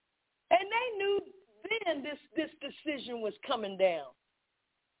they knew then this decision was coming down.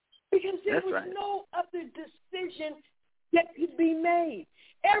 Because there was no other decision that could be made.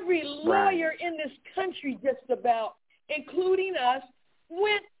 Every lawyer in this country just about, including us,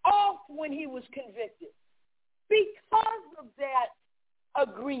 went off when he was convicted because of that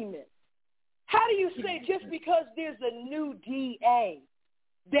agreement. How do you say just because there's a new DA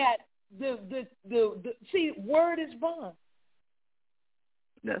that see, word is bond?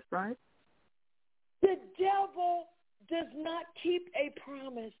 That's right. The devil does not keep a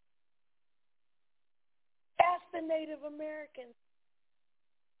promise. Ask the Native Americans.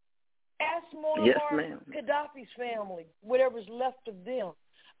 Ask Muammar Gaddafi's family, whatever's left of them,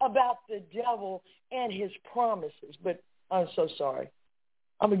 about the devil and his promises. But I'm so sorry.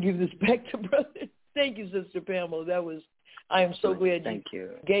 I'm going to give this back to Brother. Thank you, Sister Pamela. I am so glad you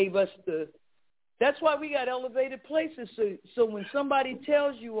gave us that's why we got elevated places. So when somebody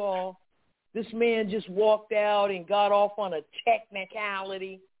tells you all, this man just walked out and got off on a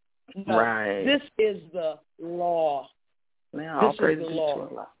technicality, no, this is the law. This is the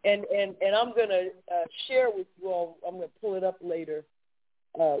law. And I'm going to share with you all, I'm going to pull it up later,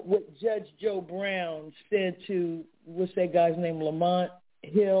 what Judge Joe Brown said to, what's that guy's name, Lamont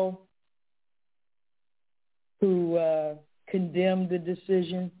Hill, who condemned the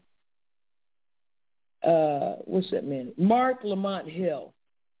decision. What's that man? Mark Lamont Hill.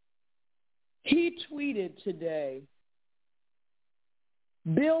 He tweeted today,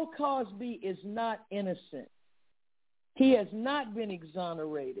 Bill Cosby is not innocent. He has not been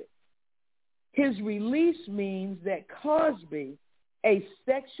exonerated. His release means that Cosby, a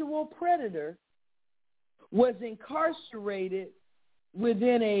sexual predator, was incarcerated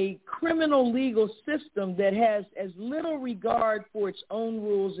within a criminal legal system that has as little regard for its own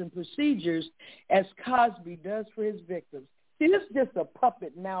rules and procedures as Cosby does for his victims. See, this is just a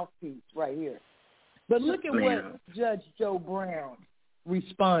puppet mouthpiece right here. But look at what Judge Joe Brown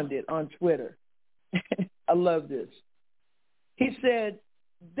responded on Twitter. I love this. He said,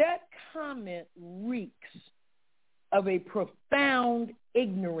 that comment reeks of a profound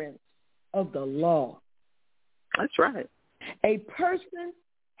ignorance of the law. That's right. A person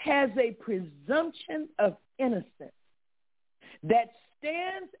has a presumption of innocence that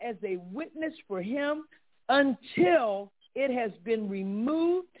stands as a witness for him until it has been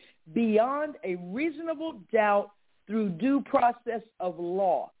removed beyond a reasonable doubt through due process of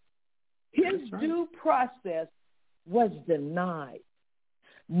law. His due process was denied.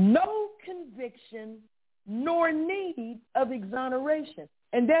 No conviction nor need of exoneration.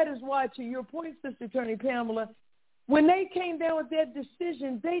 And that is why, to your point, Sister Attorney Pamela, when they came down with that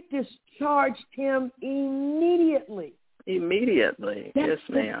decision, they discharged him immediately. Immediately. That's yes,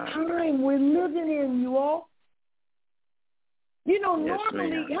 ma'am. the time we're living in, you all. You know, yes,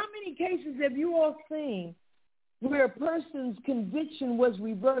 normally, ma'am. how many cases have you all seen where a person's conviction was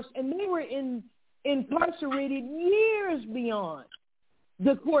reversed, and they were incarcerated years beyond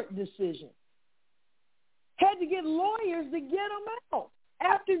the court decision. Had to get lawyers to get them out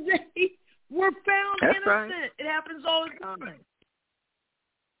after they were found innocent. Right. It happens all the time.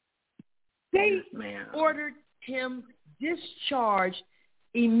 They ordered him discharged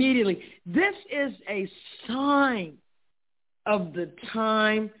immediately. This is a sign of the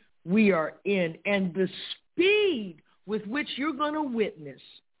time we are in and the speed with which you're going to witness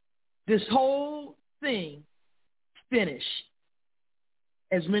this whole thing finish.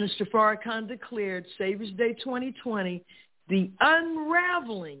 As Minister Farrakhan declared, Savior's Day 2020, the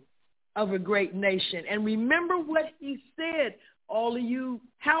unraveling of a great nation. And remember what he said, all of you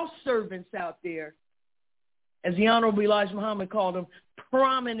house servants out there, as the Honorable Elijah Muhammad called them,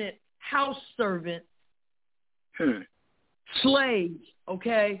 prominent house servant, slaves,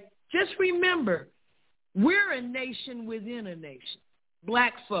 okay? Just remember, we're a nation within a nation,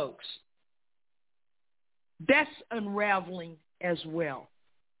 black folks. That's unraveling as well.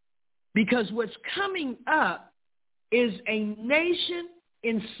 Because what's coming up is a nation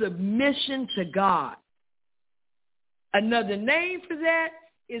in submission to God. Another name for that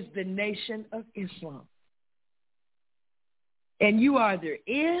is the Nation of Islam. And you are either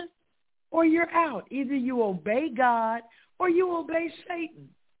in or you're out. Either you obey God or you obey Satan.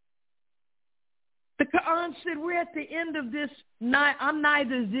 The Quran said we're at the end of this. I'm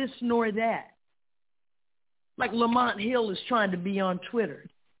neither this nor that. Like Lamont Hill is trying to be on Twitter.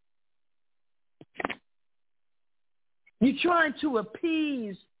 You're trying to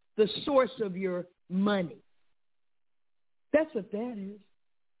appease the source of your money. That's what that is.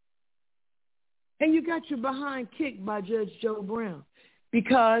 And you got your behind kicked by Judge Joe Brown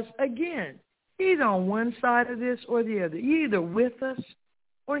because, again, he's on one side of this or the other. You're either with us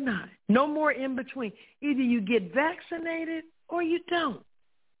or not. No more in between. Either you get vaccinated or you don't.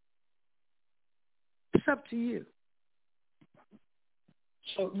 It's up to you.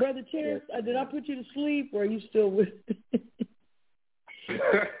 So, Brother Terrence, did I put you to sleep, or are you still with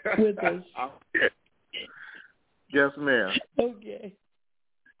us? Yes, ma'am. Okay.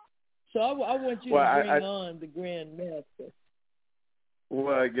 So I want you to bring on the Grand Master.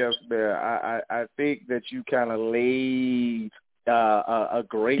 Well, yes, ma'am. I think that you kind of laid a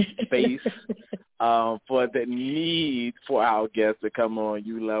great base for the need for our guests to come on.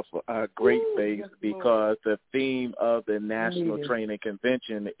 You left a great base because the theme of the National Training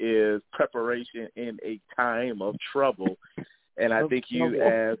Convention is preparation in a time of trouble. And I think you,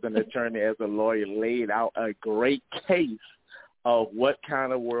 as an attorney, as a lawyer, laid out a great case of what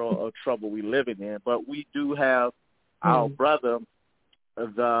kind of world of trouble we're living in. But we do have our brother,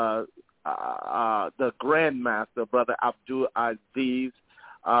 the Grandmaster, Brother Abdul Aziz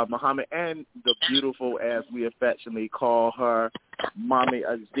Muhammad, and the beautiful, as we affectionately call her, Mommy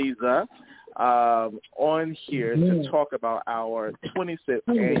Aziza, on here to talk about our 26th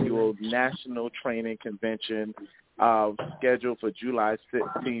annual National Training Convention scheduled for July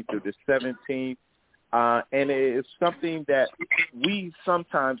 16th through the 17th. And it is something that we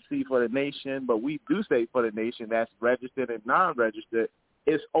sometimes see for the nation, but we do say for the nation that's registered and non-registered.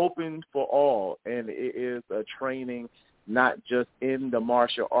 It's open for all, and it is a training not just in the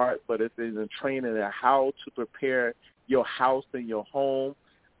martial arts, but it's in the training of how to prepare your house and your home,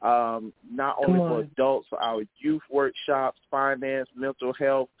 not only for adults, for our youth workshops, finance, mental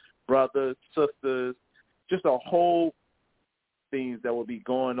health, brothers, sisters, just a whole things that will be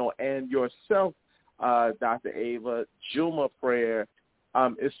going on, and yourself, Dr. Ava, Juma prayer.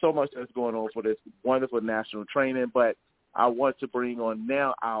 It's so much that's going on for this wonderful national training, but I want to bring on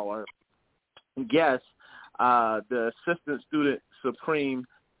now our guest, the Assistant Student Supreme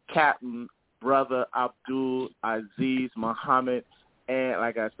Captain, Brother Abdul Aziz Muhammad, and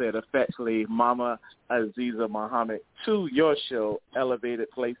like I said, affectionately, Mama Aziza Muhammad, to your show,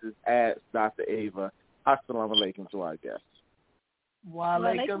 Elevated Places at Dr. Ava. Assalamu alaikum to our guests. Wa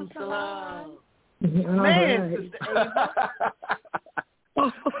alaikum salam. Man, Sister Ava.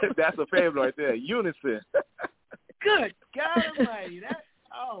 That's a family right there. Unison. Good God Almighty!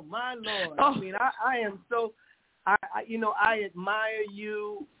 Oh my Lord! I mean, I am so, I admire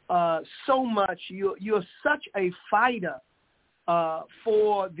you so much. You're such a fighter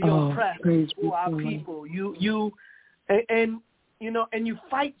for the oppressed, for our people. You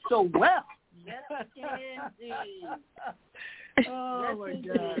fight so well. Yes, indeed. Oh my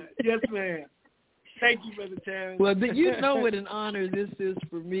God! Yes, ma'am. Thank you, Brother Terrence. Well, you know what an honor this is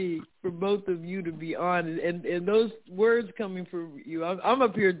for me, for both of you to be on, and those words coming from you, I'm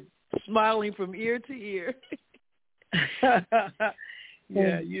up here smiling from ear to ear.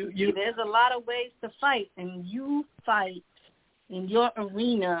 There's a lot of ways to fight, and you fight in your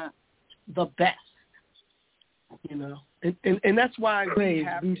arena the best. You know, and that's why we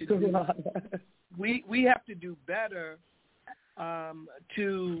have to do, we have to do better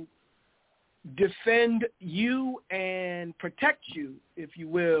to defend you and protect you, if you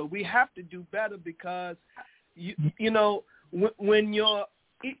will. We have to do better because you know, when you're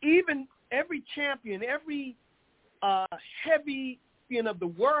even every champion, every heavy champion of the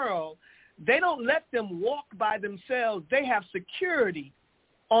world, they don't let them walk by themselves. They have security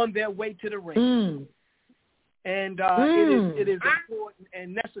on their way to the ring. And it is important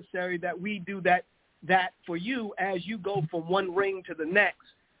and necessary that we do that for you as you go from one ring to the next,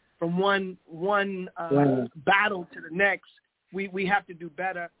 from one battle to the next. We have to do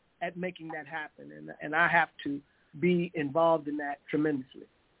better at making that happen, and I have to be involved in that tremendously.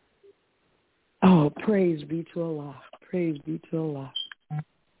 Oh, praise be to Allah. Praise be to Allah.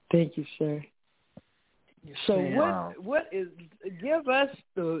 Thank you, sir. Yes, so ma'am. what is, give us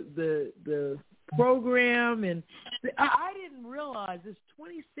the program, and I didn't realize it's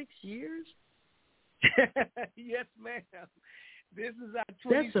 26 years. Yes, ma'am. This is our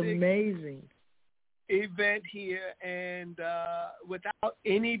 26th That's amazing event here, and without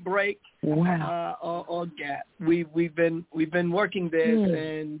any break or gap. We've been working this,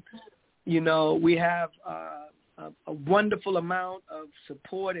 and you know, we have a wonderful amount of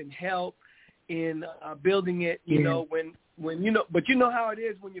support and help in building it. You know, when you know, but you know how it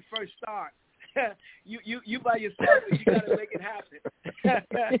is when you first start. you by yourself, and you got to make it happen.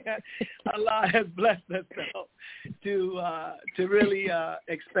 Allah has blessed us though to really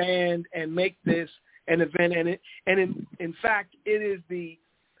expand and make this an event, and in fact, it is the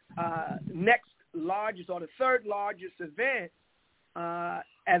next largest or the third largest event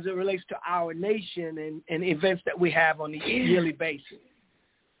as it relates to our nation and events that we have on a yearly basis.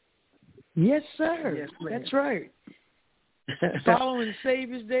 Yes, sir. Yes, ma'am. That's right. Following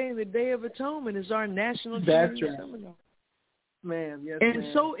Savior's Day and the Day of Atonement is our national That's charity right. seminar. Ma'am, yes, and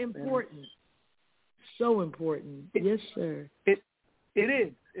ma'am. so important. Ma'am. So important. Yes, sir. It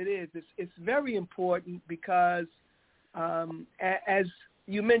is. It's very important because as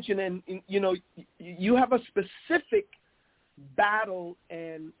you mentioned, and you know, you have a specific battle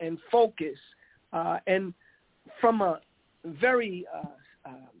and focus, and from a very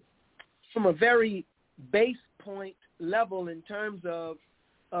base point level in terms of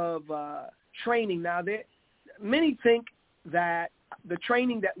training. Now, many think that the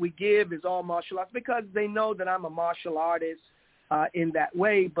training that we give is all martial arts because they know that I'm a martial artist in that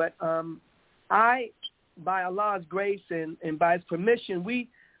way. But I, by Allah's grace and by His permission, we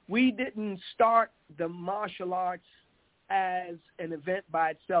didn't start the martial arts as an event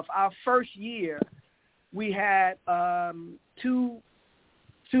by itself. Our first year, we had two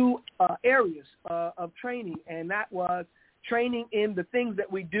areas of training, and that was training in the things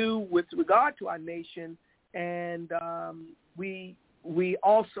that we do with regard to our nation, and we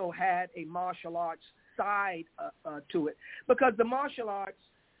also had a martial arts side to it, because the martial arts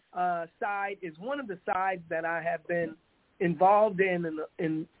side is one of the sides that I have been involved in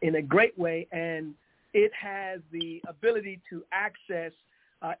a great way, and it has the ability to access,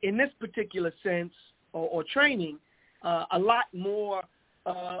 in this particular sense or training, a lot more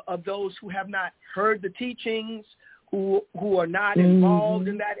of those who have not heard the teachings, who are not involved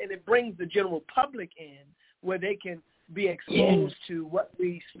in that, and it brings the general public in where they can be exposed to what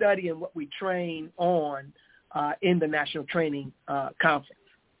we study and what we train on in the National Training Conference.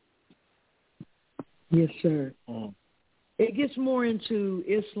 Yes, sir. It gets more into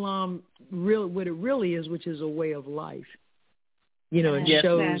Islam, what it really is, which is a way of life. You know, it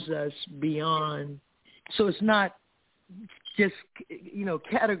shows us beyond. So it's not just, you know,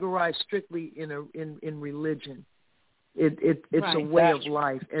 categorized strictly in religion. It's a way of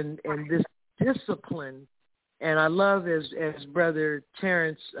life, and this discipline. And I love, as Brother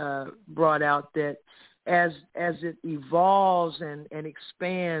Terrence brought out, that as it evolves and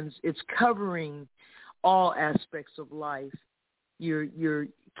expands, it's covering all aspects of life. Your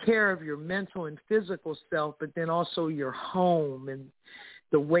care of your mental and physical self, but then also your home and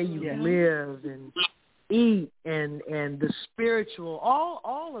the way you live and eat and the spiritual.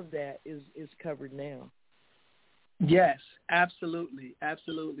 All of that is covered now. Yes, absolutely.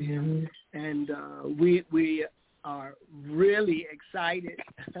 And we are really excited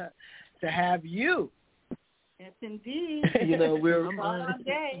to have you. Yes, indeed. You know, we're on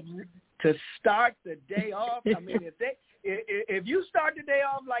day to start the day off. I mean, if you start the day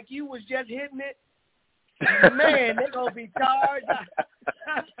off like you was just hitting it, man, they're gonna be charged.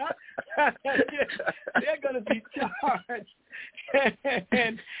 They're gonna be charged.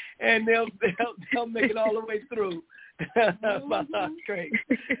 and they'll make it all the way through.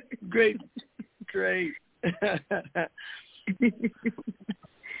 Great.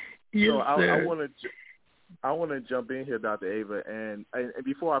 Yes, so sir. I want to jump in here, Dr. Ava, and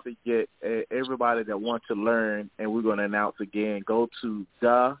before I forget, everybody that wants to learn, and we're going to announce again, go to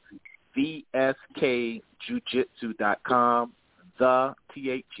thevskjujitsu.com,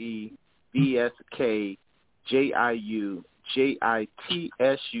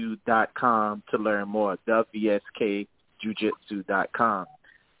 thevskjujitsu.com to learn more, thevskjujitsu.com.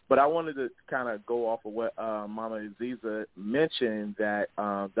 But I wanted to kind of go off of what Mama Aziza mentioned, that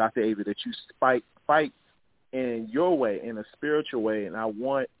Dr. Ava, that you fight in your way, in a spiritual way, and I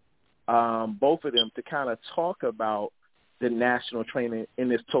want both of them to kind of talk about the national training in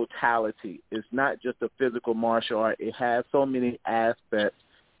its totality. It's not just a physical martial art. It has so many aspects.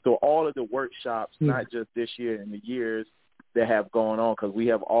 So all of the workshops, not just this year and the years that have gone on, because we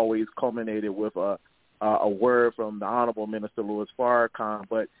have always culminated with a word from the Honorable Minister Louis Farrakhan,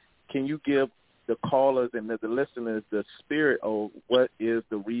 but can you give the callers and the listeners the spirit of what is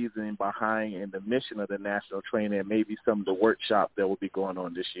the reason behind and the mission of the national training, and maybe some of the workshops that will be going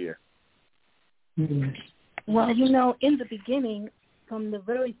on this year? Well, in the beginning, from the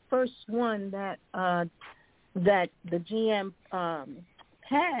very first one that the GM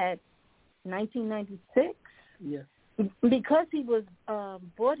had, 1996, because he was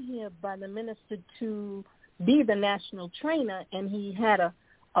brought here by the minister to be the national trainer, and he had a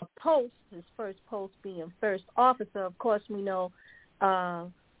post, his first post being first officer. Of course, we know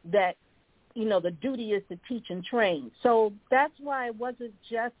that, the duty is to teach and train. So that's why it wasn't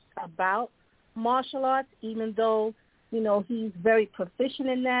just about martial arts, even though, he's very proficient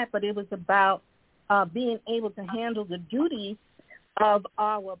in that, but it was about being able to handle the duties of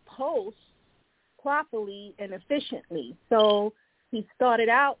our post properly and efficiently. So he started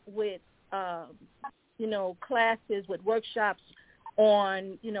out with, classes, with workshops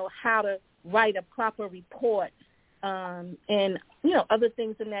on, how to write a proper report, and, other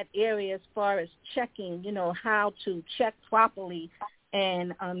things in that area as far as checking, how to check properly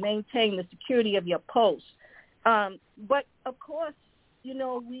and maintain the security of your post. But, of course,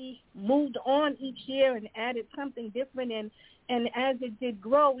 we moved on each year and added something different, and as it did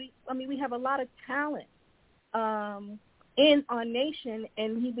grow, we have a lot of talent in our nation,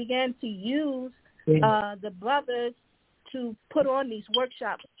 and he began to use the brothers to put on these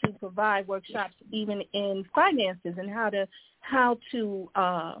workshops, to provide workshops even in finances and how to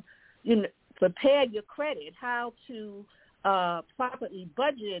prepare your credit, how to properly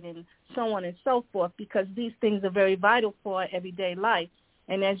budget, and so on and so forth, because these things are very vital for our everyday life.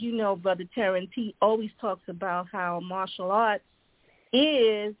 And as you know, Brother Terrence, he always talks about how martial arts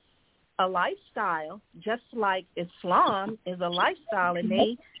is a lifestyle, just like Islam is a lifestyle, and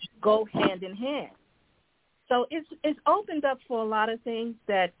they go hand in hand. So it's opened up for a lot of things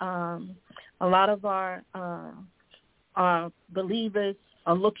that a lot of our believers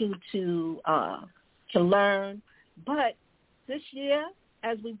are looking to learn. But this year,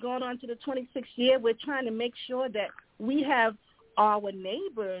 as we've gone on to the 26th year, we're trying to make sure that we have our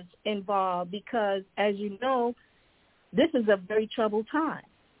neighbors involved, because, as you know, this is a very troubled time.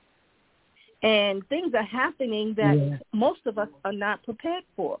 And things are happening that most of us are not prepared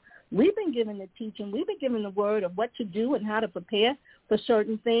for. We've been given the teaching. We've been given the word of what to do and how to prepare for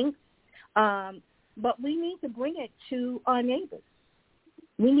certain things. But we need to bring it to our neighbors.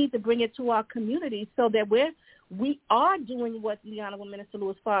 We need to bring it to our community so that we are doing what the Honorable Minister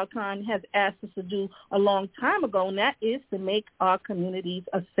Louis Farrakhan has asked us to do a long time ago, and that is to make our communities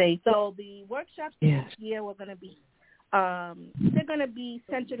safe. So the workshops this year are going to be, they're going to be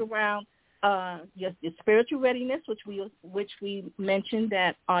centered around your spiritual readiness, which we mentioned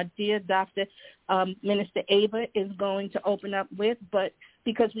that our dear Dr. Minister Ava is going to open up with, but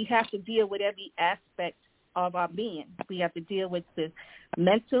because we have to deal with every aspect of our being. We have to deal with the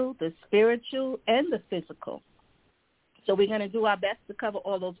mental, the spiritual, and the physical. So we're going to do our best to cover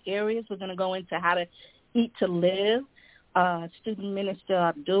all those areas. We're going to go into how to eat to live. Student Minister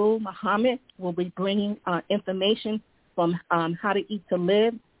Abdul Muhammad will be bringing information from how to eat to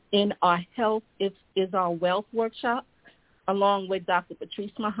live in our Health is Our Wealth workshop, along with Dr.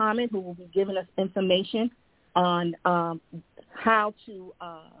 Patrice Muhammad, who will be giving us information on how to,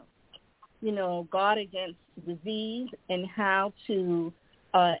 guard against disease and how to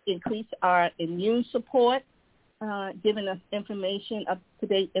increase our immune support, giving us information,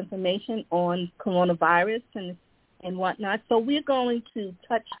 up-to-date information on coronavirus and whatnot. So we're going to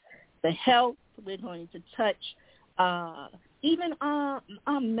touch the health. We're going to touch even our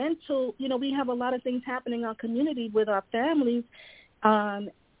mental, we have a lot of things happening in our community with our families,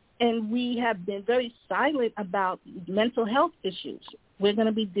 and we have been very silent about mental health issues. We're going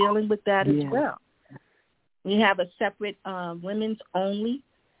to be dealing with that as well. We have a separate women's only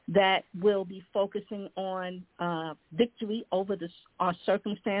that will be focusing on victory over our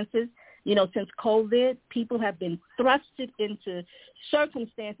circumstances. Since COVID, people have been thrusted into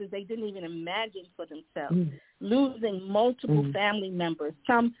circumstances they didn't even imagine for themselves, losing multiple family members,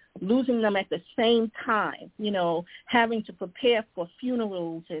 some losing them at the same time, having to prepare for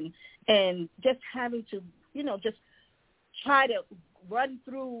funerals and just having to, just try to run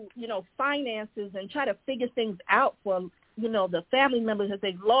through, finances and try to figure things out for, the family members that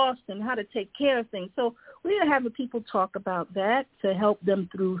they've lost and how to take care of things. So we are having people talk about that to help them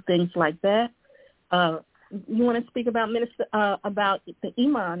through things like that. You want to speak about Minister about the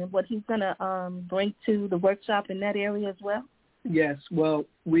Iman and what he's going to bring to the workshop in that area as well? Yes. Well,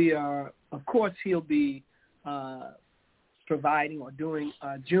 we are, of course, he'll be providing or doing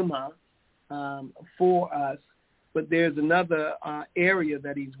Juma for us. But there's another area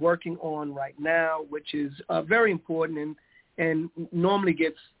that he's working on right now, which is very important and normally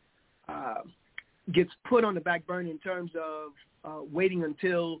gets put on the back burner in terms of waiting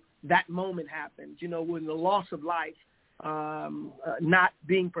until that moment happens. When the loss of life, not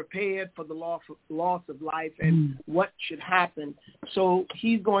being prepared for the loss of life and what should happen. So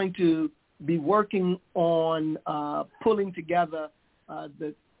he's going to be working on pulling together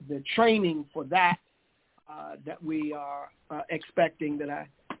the training for that. That we are expecting, that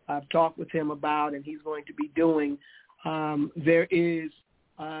I've talked with him about, and he's going to be doing. There is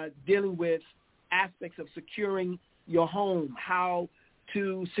dealing with aspects of securing your home, how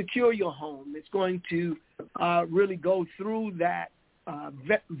to secure your home. It's going to really go through that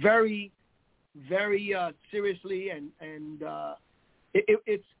very, very seriously, and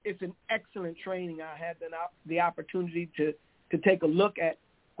it's an excellent training. I had the opportunity to take a look at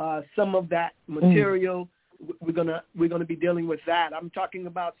some of that material. We're gonna be dealing with that. I'm talking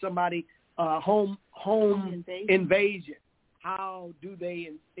about somebody home invasion. How do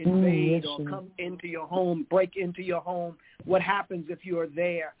they invade or come into your home, break into your home? What happens if you are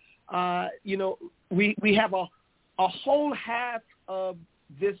there? We have a whole half of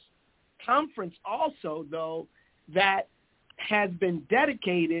this conference also, though, that has been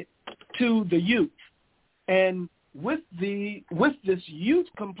dedicated to the youth. And with this youth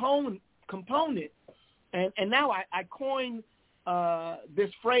component, and now I coined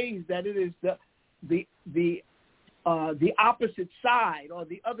this phrase that it is the opposite side or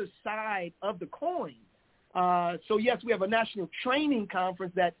the other side of the coin. So yes, we have a national training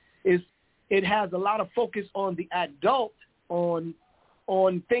conference that it has a lot of focus on the adult, on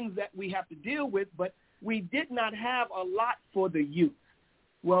things that we have to deal with, but we did not have a lot for the youth.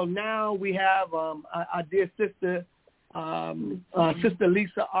 Well, now we have our dear sister, Sister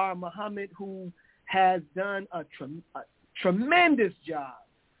Lisa R. Muhammad, who has done a tremendous job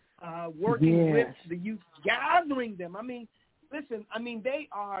working with the youth, gathering them. Listen, they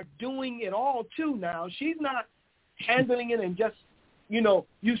are doing it all too now. She's not handling it and just,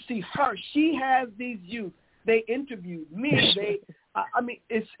 you see her. She has these youth. They interviewed me.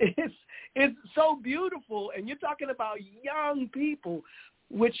 It's so beautiful. And you're talking about young people,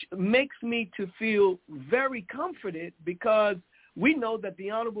 which makes me to feel very comforted, because we know that the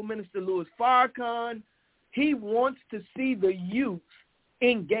Honorable Minister Louis Farrakhan, he wants to see the youth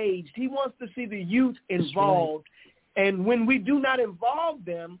engaged. He wants to see the youth involved. Right. And when we do not involve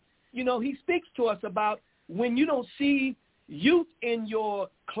them, he speaks to us about when you don't see youth in your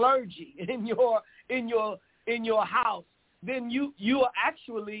clergy, in your house, then you are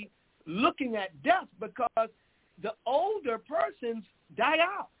actually looking at death, because the older persons die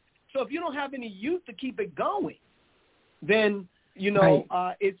out. So if you don't have any youth to keep it going, then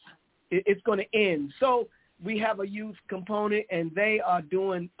it's going to end. So we have a youth component, and they are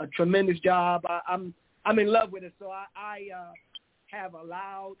doing a tremendous job. I'm in love with it. So I have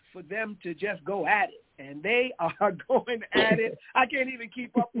allowed for them to just go at it, and they are going at it. I can't even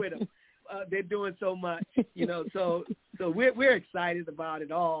keep up with them. They're doing so much, So we're excited about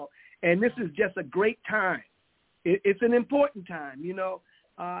it all, and this is just a great time. It's an important time,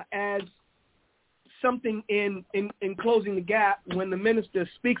 as something in closing the gap, when the minister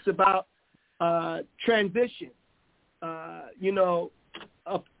speaks about transition,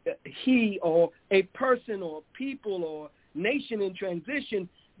 he or a person or people or nation in transition,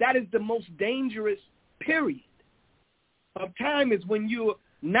 that is the most dangerous period of time, is when you're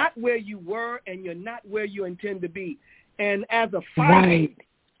not where you were and you're not where you intend to be. And as a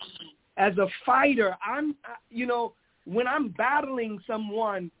fighter, I'm when I'm battling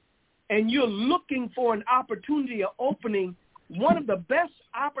someone and you're looking for an opportunity or opening, one of the best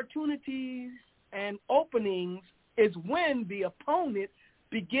opportunities and openings is when the opponent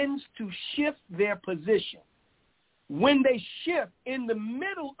begins to shift their position. When they shift in the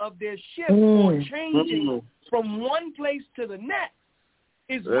middle of their shift or changing from one place to the next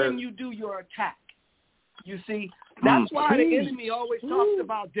is when you do your attack. You see, that's why the enemy always talks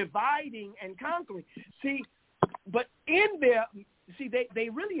about dividing and conquering. See, but in there, they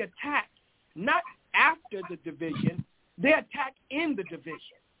really attack not after the division. They attack in the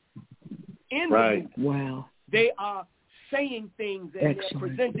division. The wow. They are saying things and they're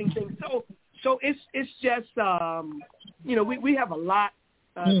presenting things. So it's just, we have a lot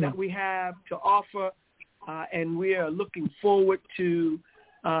that we have to offer, and we are looking forward to,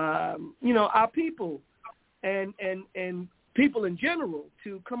 our people and people in general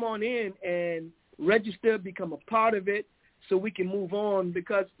to come on in and register, become a part of it so we can move on,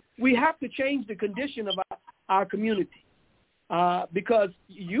 because we have to change the condition of our community. Because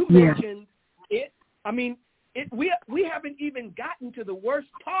you mentioned it. I mean, we haven't even gotten to the worst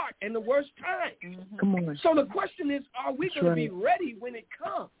part and the worst time. Come on. So the question is, are we going to be ready when it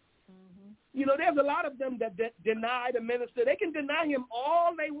comes? There's a lot of them that deny the minister. They can deny him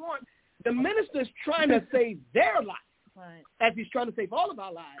all they want. The minister's trying to save their life, as he's trying to save all of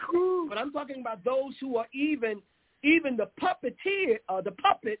our lives. But I'm talking about those who are even the puppeteer, the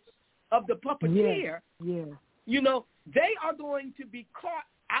puppets of the puppeteer. They are going to be caught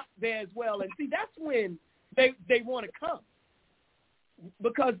out there as well. And see, that's when they want to come,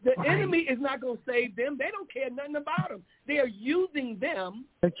 because the enemy is not going to save them. They don't care nothing about them. They are using them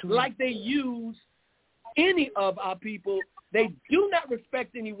like they use any of our people. They do not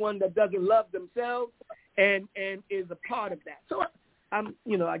respect anyone that doesn't love themselves and is a part of that. So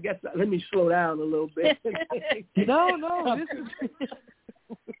I guess let me slow down a little bit. No, this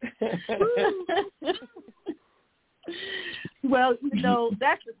is Well,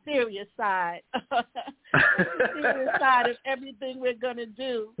 that's the serious side. The serious side of everything we're going to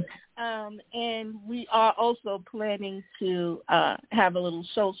do. And we are also planning to have a little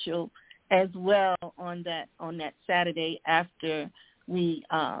social as well on that Saturday after we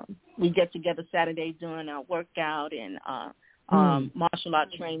get together Saturday during our workout and martial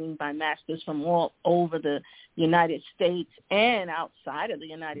art training by masters from all over the United States and outside of the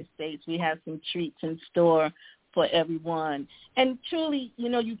United States. We have some treats in store for everyone. And truly,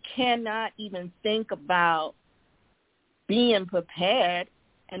 you cannot even think about being prepared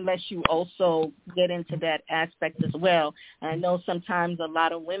unless you also get into that aspect as well. And I know sometimes a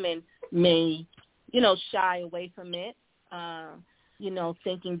lot of women may, shy away from it,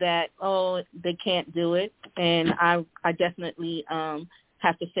 thinking that, they can't do it. And I definitely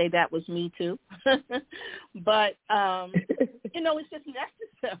have to say that was me too. But, it's just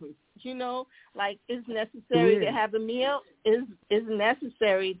necessary. It's necessary to have a meal. Is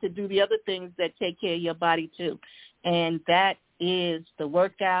necessary to do the other things that take care of your body too. And that is the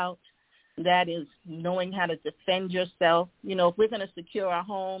workout. That is knowing how to defend yourself. If we're going to secure our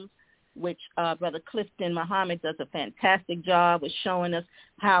homes, which Brother Clifton Muhammad does a fantastic job with showing us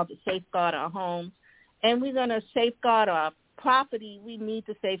how to safeguard our homes. And we're going to safeguard our property. We need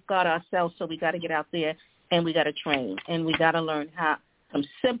to safeguard ourselves, so we got to get out there and we got to train. And we got to learn some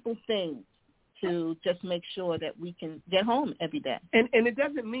simple things to just make sure that we can get home every day. And it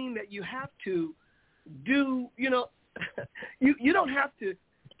doesn't mean that you have to do, you don't have to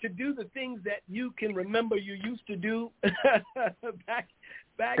do the things that you can remember you used to do back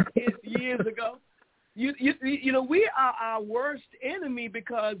years ago. We are our worst enemy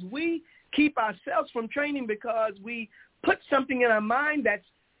because we keep ourselves from training, because we put something in our mind that's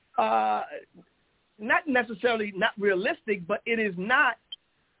not necessarily not realistic, but it is not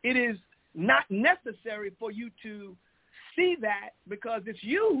necessary for you to see that, because it's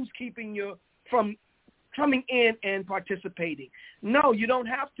you who's keeping you from coming in and participating. No, you don't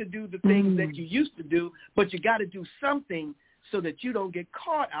have to do the things that you used to do, but you got to do something so that you don't get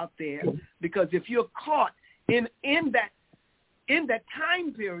caught out there, because if you're caught in that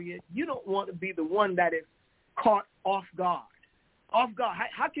time period, you don't want to be the one that is caught off guard. Off guard.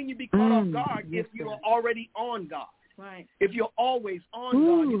 How can you be caught off guard if you're already on guard? Right. If you're always on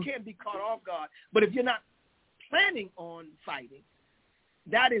guard, you can't be caught off guard. But if you're not planning on fighting,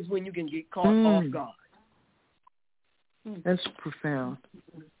 that is when you can get caught off guard. That's profound.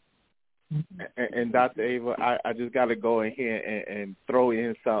 And Dr. Ava, I just got to go in here and throw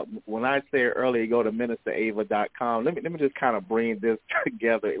in something. When I said earlier, go to ministerava.com. Let me just kind of bring this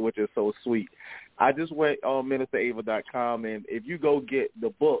together, which is so sweet. I just went on ministerava.com, and if you go get the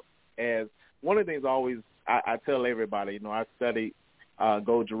book, as one of the things I tell everybody, I studied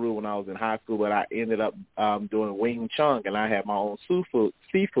Goju-Ryu when I was in high school, but I ended up doing Wing Chun, and I had my own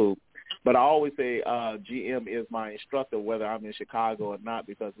seafood. But I always say GM is my instructor, whether I'm in Chicago or not,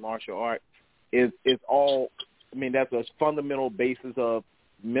 because martial art is all. I mean, that's a fundamental basis of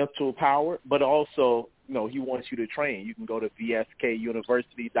mental power, but also, he wants you to train. You can go to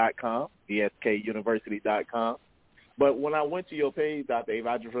vskuniversity.com, vskuniversity.com. But when I went to your page, Dr.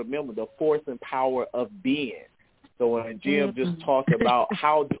 Ava, I just remember the force and power of being. So when Jim just talked about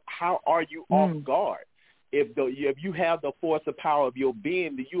how are you off guard? If you have the force and power of your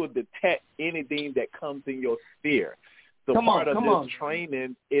being, then you will detect anything that comes in your sphere. So part of this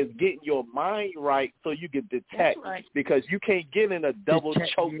training is getting your mind right so you can detect, because you can't get in a double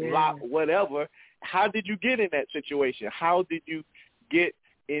choke lock, whatever. How did you get in that situation? How did you get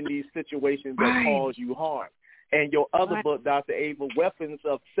in these situations that cause you harm? And your other book, Dr. Ava, Weapons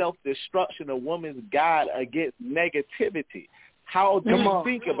of Self-Destruction, A Woman's Guide Against Negativity. How do you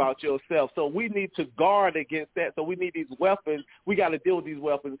think about yourself? So we need to guard against that. So we need these weapons. We got to deal with these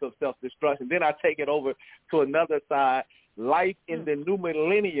weapons of self-destruction. Then I take it over to another side, life in the new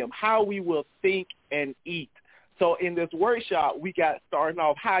millennium, how we will think and eat. So in this workshop, we got starting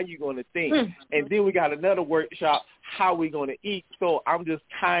off how you going to think. And then we got another workshop, how we going to eat. So I'm just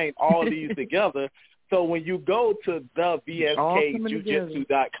tying all these together. So when you go to the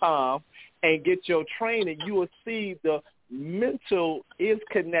vskjujitsu.com and get your training, you will see the mental is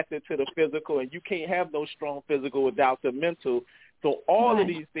connected to the physical, and you can't have no strong physical without the mental. So all of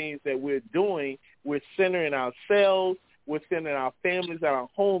these things that we're doing, we're centering ourselves, we're centering our families and our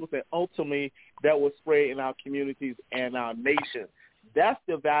homes, and ultimately that will spread in our communities and our nation. That's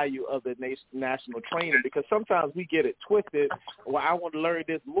the value of the national training, because sometimes we get it twisted. Well, I want to learn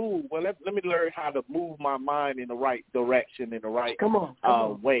this move. Well, let me learn how to move my mind in the right direction, in the right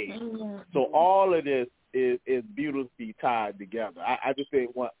way. So all of this is beautifully tied together. I just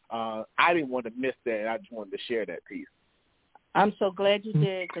didn't want I didn't want to miss that. I just wanted to share that piece. I'm so glad you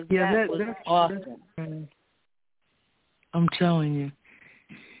did, because that was awesome. I'm telling you.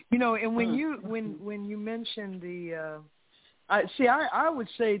 And when you mentioned the I would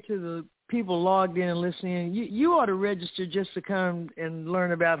say to the people logged in and listening, you ought to register just to come and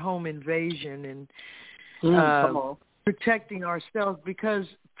learn about home invasion and protecting ourselves, because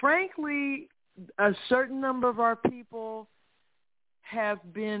frankly, a certain number of our people have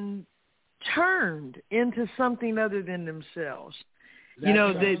been turned into something other than themselves.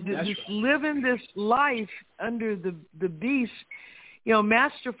 Just living this life under the beast.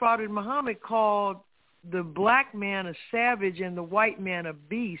 Master Fard Muhammad called the black man a savage and the white man a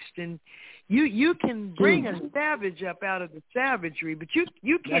beast, and you can bring a savage up out of the savagery, but you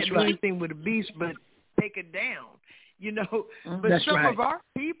can't do anything with a beast but take it down. But some of our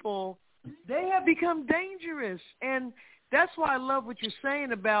people, they have become dangerous, and that's why I love what you're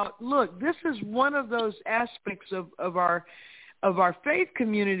saying about, look, this is one of those aspects of our faith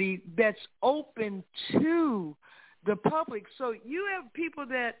community that's open to the public. So you have people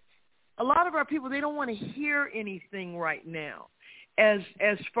that, a lot of our people, they don't want to hear anything right now as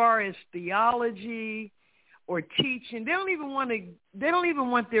far as theology or teaching. They don't even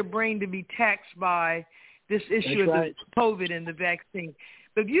want their brain to be taxed by this issue of the COVID and the vaccine.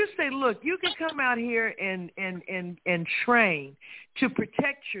 But if you say, look, you can come out here and train to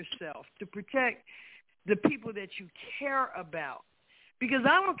protect yourself, to protect the people that you care about, because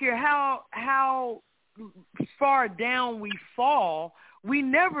I don't care how far down we fall, we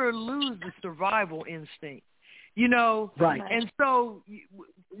never lose the survival instinct, Right. And so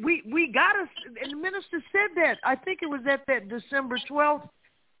we got to, and the minister said that, I think it was at that December 12th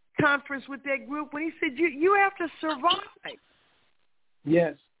conference with that group, when he said, you have to survive.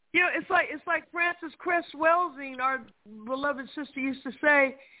 Yes. It's like Frances Cress Welsing, our beloved sister, used to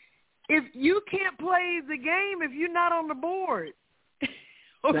say, if you can't play the game if you're not on the board.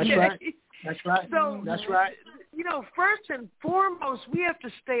 Okay? That's right. So, that's right. First and foremost, we have to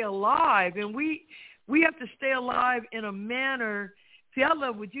stay alive, and we have to stay alive in a manner. See, I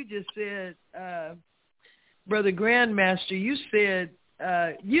love what you just said, Brother Grandmaster. You said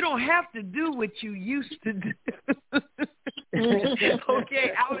you don't have to do what you used to do.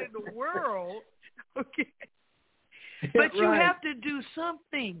 Okay, out in the world. Okay. But you have to do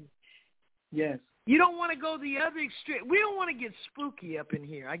something. Yes. You don't want to go the other extreme. We don't want to get spooky up in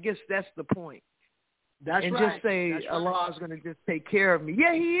here. I guess that's the point. That's and right. Just say Allah's going to just take care of me.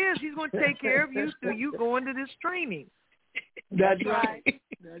 Yeah, He is. He's going to take care of you through you going to this training. That's right.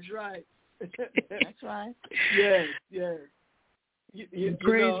 That's right. That's right. Yes, yes.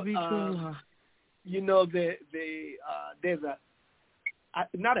 Praise be to Allah. There's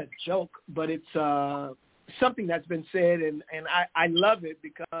not a joke, but it's something that's been said, and I love it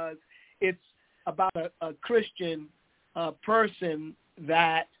because it's about a Christian person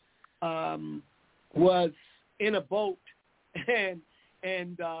that was in a boat and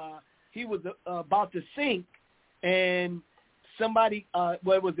he was about to sink, and somebody,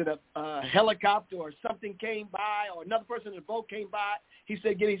 what was it, a helicopter or something came by, or another person in the boat came by. He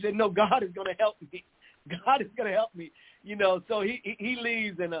said, no, God is going to help me. God is going to help me. So he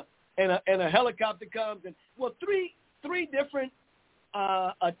leaves, and a helicopter comes, and three different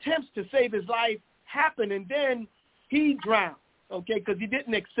attempts to save his life happen, and then he drowned, okay, because he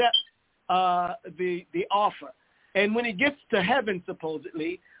didn't accept the offer. And when he gets to heaven,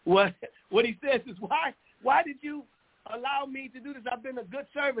 supposedly, what he says is, why did you allow me to do this? I've been a good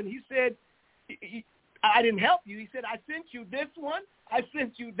servant. He said, I didn't help you. He said, I sent you this one, I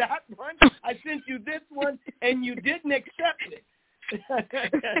sent you that one, I sent you this one, and you didn't accept it.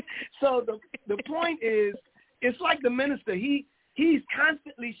 So the point is, it's like the minister. He's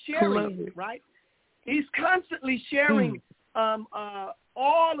constantly sharing, right? He's constantly sharing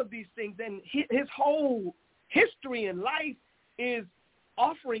all of these things, and his whole history in life is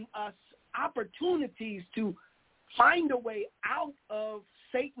offering us opportunities to find a way out of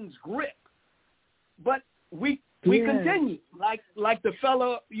Satan's grip. But we continue, like the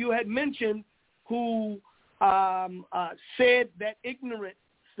fellow you had mentioned who said that ignorant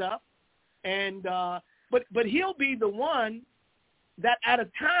stuff, and but he'll be the one that at a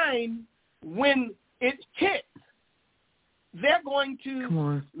time when it hits, they're going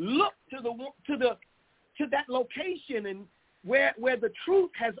to look to that location and where the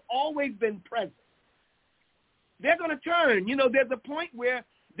truth has always been present. They're going to turn. There's a point where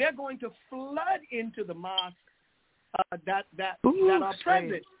they're going to flood into the mosque that are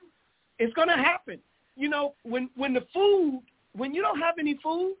present. It's going to happen. When you don't have any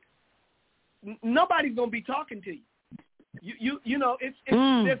food, nobody's going to be talking to you.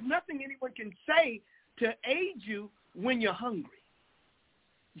 There's nothing anyone can say to aid you when you're hungry.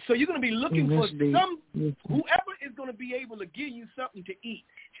 So you're going to be looking for whoever is going to be able to give you something to eat,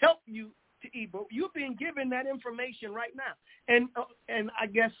 help you to eat. But you're being given that information right now, and I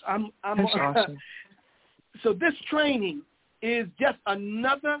guess I'm That's awesome. So this training is just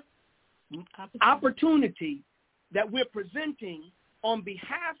another opportunity that we're presenting on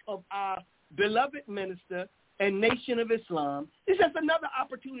behalf of our beloved minister and Nation of Islam. It's just another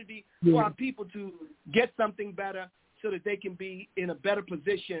opportunity for our people to get something better so that they can be in a better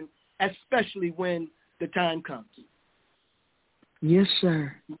position, especially when the time comes. Yes,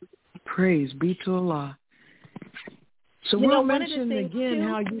 sir. Praise be to Allah. So we'll mention again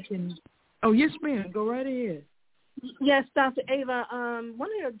how you can... Oh, yes, ma'am. Go right ahead. Yes, Dr. Ava. One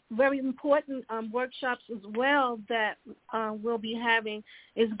of the very important workshops as well that we'll be having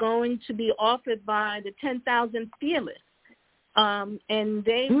is going to be offered by the 10,000 Fearless. And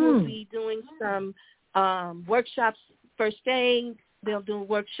they will be doing some workshops, first aid. They'll do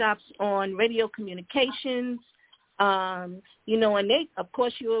workshops on radio communications. And they, of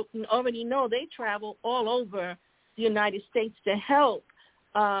course, you already know they travel all over the United States to help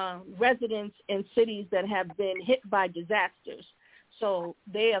residents in cities that have been hit by disasters. So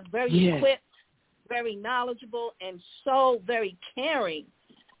they are very equipped, very knowledgeable, and so very caring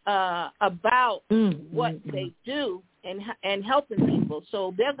about what they do and helping people.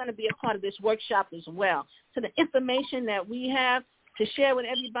 So they're going to be a part of this workshop as well. So the information that we have to share with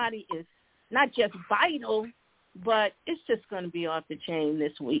everybody is not just vital, but it's just going to be off the chain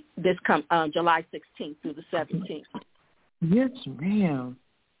this week, July 16th through the 17th. Yes, ma'am.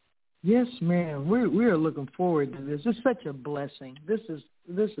 Yes, ma'am. We are looking forward to this. It's such a blessing. This is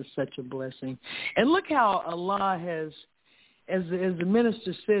such a blessing. And look how Allah has, as the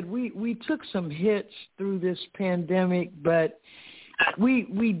minister said, we took some hits through this pandemic, but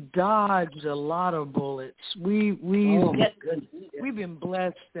we dodged a lot of bullets. We've been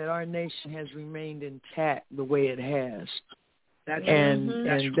blessed that our nation has remained intact the way it has. And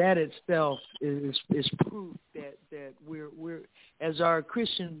that itself is proof that we're as our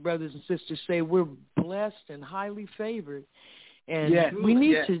Christian brothers and sisters say, we're blessed and highly favored, and we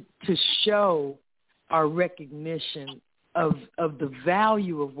need to show our recognition of the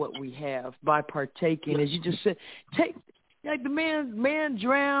value of what we have by partaking. As you just said, like the man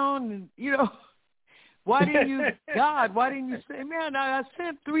drowned, and why didn't you, God? Why didn't you say, man? I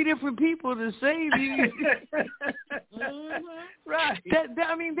sent 3 different people to save you. Right.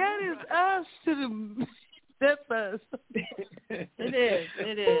 That is us to the. That's us.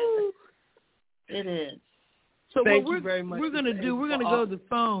 It is. So what we're going to do, we're going to go to the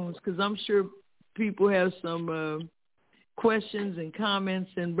phones because I'm sure people have some questions and comments,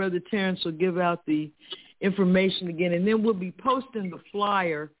 and Brother Terrence will give out the information again. And then we'll be posting the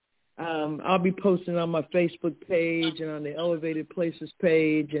flyer. I'll be posting on my Facebook page and on the Elevated Places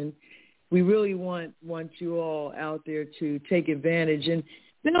page. And we really want you all out there to take advantage. And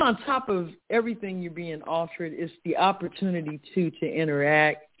then on top of everything you're being offered is the opportunity to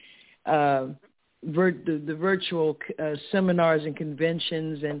interact, the virtual seminars and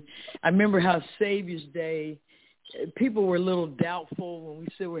conventions. And I remember how Savior's Day, people were a little doubtful when we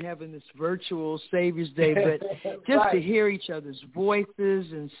said we're having this virtual Savior's Day, but just right. To hear each other's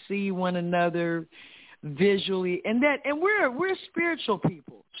voices and see one another visually, and we're spiritual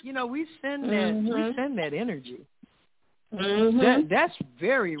people. You know, we send that energy. Mm-hmm. That's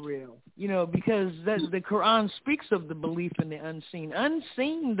very real, you know, because the Quran speaks of the belief in the unseen.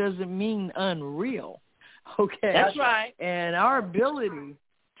 Unseen doesn't mean unreal, okay? That's right. And our ability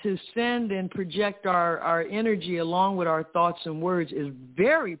to send and project our energy along with our thoughts and words is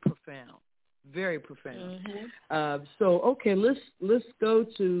very profound, very profound. Mm-hmm. Okay, let's go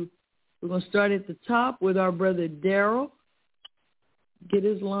to, we're going to start at the top with our brother Daryl. Get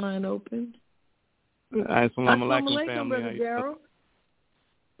his line open. Assalamu alaikum, family. Brother Daryl.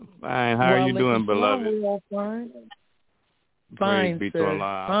 Fine. How are you doing, beloved? We're all fine. Praise be to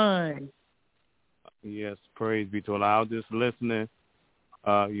Allah. Fine. Yes, praise be to Allah. I was just listening.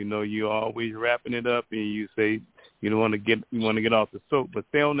 You know, you always wrapping it up, and you say you want to get off the soap, but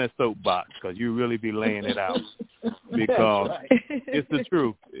stay on that soapbox because you really be laying it out because it's the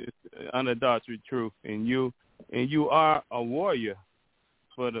truth, it's unadulterated truth, and you are a warrior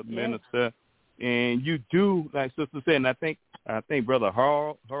for the minister. And you do, like Sister said, and I think Brother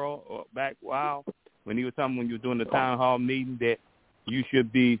Harold back when he was talking when you were doing the town hall meeting that you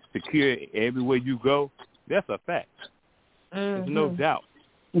should be secure everywhere you go. That's a fact. There's no doubt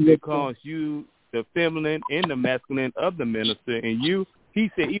because you, the feminine and the masculine of the minister, and he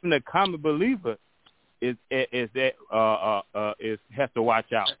said even the common believer has to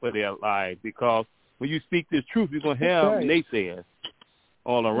watch out for their lives because when you speak this truth, you're gonna have naysayers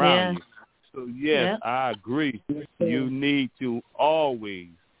all around you. So, yes, I agree. You need to always,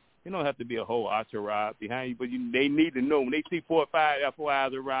 you don't have to be a whole entourage behind you, but they need to know when they see 4 eyes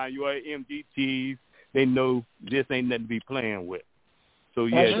around you or MGTs, they know this ain't nothing to be playing with. So,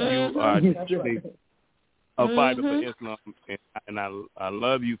 yes, you are definitely a fighter for Islam, and I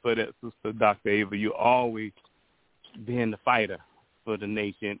love you for that, Sister Dr. Ava. You always been the fighter for the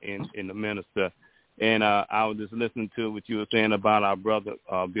nation and the minister. And I was just listening to what you were saying about our brother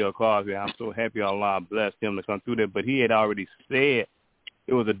Bill Cosby. I'm so happy Allah blessed him to come through that. But he had already said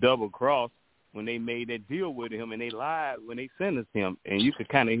it was a double cross when they made that deal with him, and they lied when they sentenced him. And you could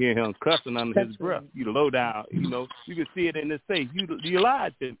kind of hear him cussing under his breath. You low down, you know. You could see it in his face. You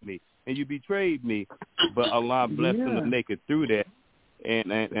lied to me, and you betrayed me. But Allah blessed him to make it through that.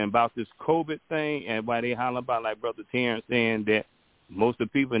 And about this COVID thing, and why they holler about, like Brother Terrence saying that, most of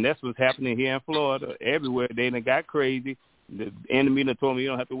the people, and that's what's happening here in Florida, everywhere, they done got crazy. The enemy done told me you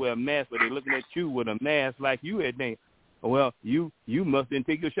don't have to wear a mask, but they looking at you with a mask like you had done. Well, you must didn't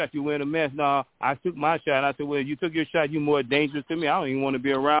take your shot. You wearing a mask. No, I took my shot. I said, well, you took your shot. You more dangerous to me. I don't even want to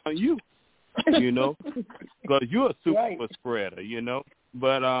be around you, you know, because you're a super spreader, you know.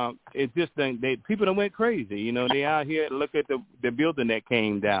 But it's just people that went crazy, you know. They out here, look at the building that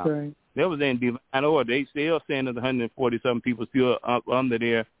came down. Right. That was in divine order. They still saying there's 140-something people still up under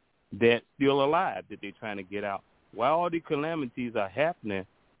there that's still alive that they're trying to get out. Why all these calamities are happening?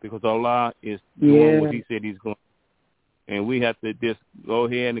 Because Allah is doing what he said he's going to. And we have to just go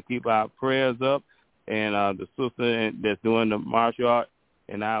ahead and keep our prayers up. And the sister that's doing the martial art,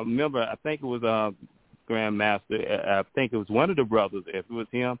 and I remember, I think it was Grandmaster, I think it was one of the brothers, if it was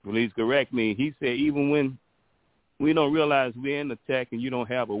him, please correct me. He said even when we don't realize we're in attack and you don't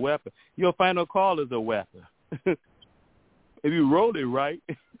have a weapon, your final call is a weapon. If you roll it right,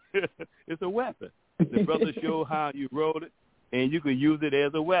 it's a weapon. The brother showed how you rolled it, and you can use it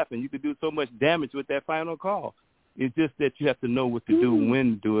as a weapon. You can do so much damage with that final call. It's just that you have to know what to do,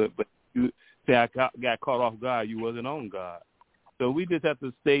 when to do it. But you say, I got caught off guard, you wasn't on guard. So we just have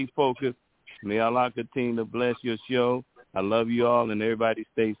to stay focused. May Allah continue to bless your show. I love you all, and everybody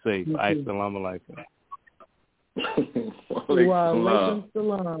stay safe. Assalamu alaikum. Wa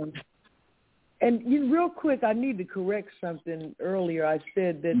salam. And real quick, I need to correct something earlier. I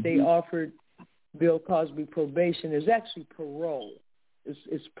said that they offered Bill Cosby probation. It's actually parole.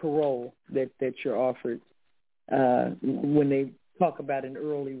 It's parole that you're offered when they talk about an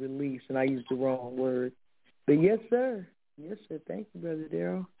early release, and I used the wrong word. But yes, sir. Yes, sir. Thank you, Brother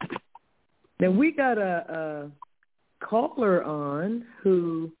Daryl. Now, we got a caller on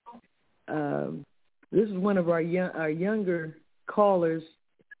who this is one of our younger callers,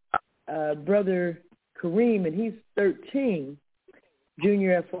 Brother Kareem, and he's 13,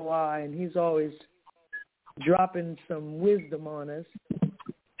 junior FOI, and he's always dropping some wisdom on us.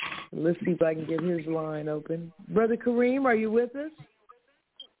 Let's see if I can get his line open. Brother Kareem, are you with us?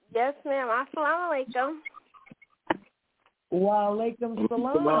 Yes, ma'am. Assalamu alaikum. Wa alaikum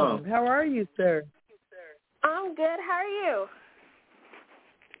salam. How are you, sir? I'm good. How are you?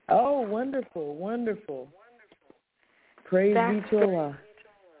 Oh, wonderful, wonderful. Praise be to Allah.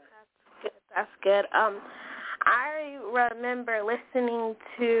 That's good. I remember listening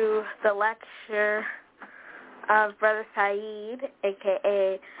to the lecture of Brother Saeed,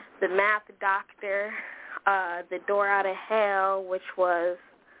 a.k.a. the math doctor, The Door Out of Hell, which was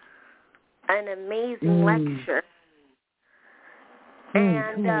an amazing lecture.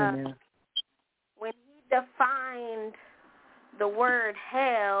 And when he defined the word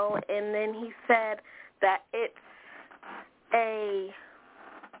hell, and then he said that it's a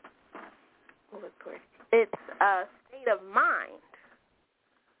state of mind.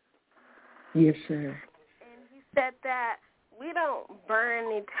 Yes, sir. And he said that we don't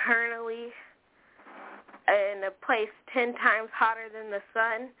burn eternally in a place 10 times hotter than the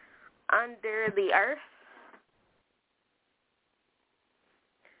sun under the earth.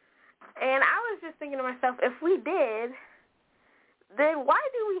 And I was just thinking to myself, if we did, then why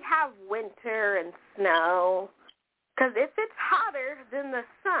do we have winter and snow? Because if it's hotter than the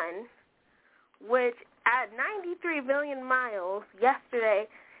sun, which at 93 billion miles yesterday,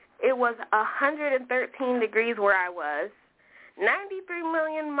 it was 113 degrees where I was, 93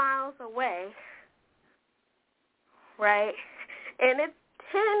 million miles away, right? And it's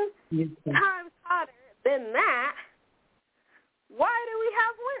 10 times hotter than that. Why do we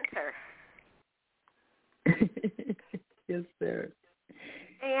have winter? Yes, sir.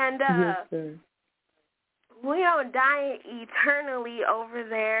 And yes, sir. We don't die eternally over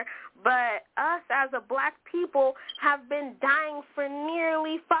there, but us as a black people have been dying for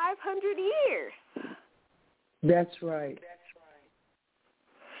nearly 500 years. That's right.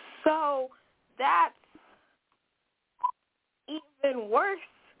 So that's even worse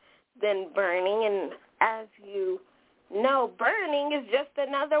than burning. And as you know, burning is just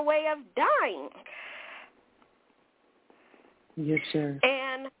another way of dying. Yes, sir.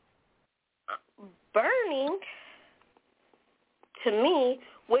 And burning, to me,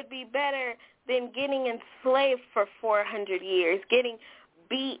 would be better than getting enslaved for 400 years, getting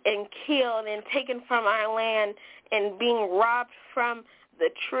beat and killed and taken from our land and being robbed from the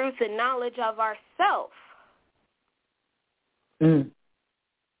truth and knowledge of ourselves.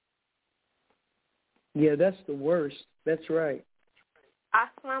 Yeah, that's the worst. That's right.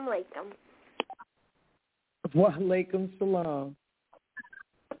 Assalamu alaikum. Wa alaikum salam.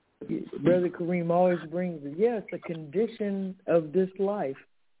 Brother Kareem always brings it. Yes, a condition of this life.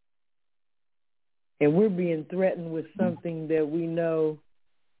 And we're being threatened with something that we know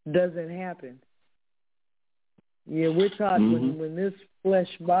doesn't happen. Yeah, we're taught when this flesh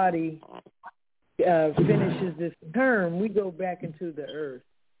body finishes this term, we go back into the earth.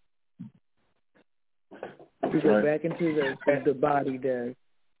 We go back into the body does.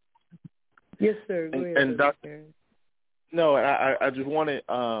 Yes, sir. Go ahead. And Dr. No, I just wanted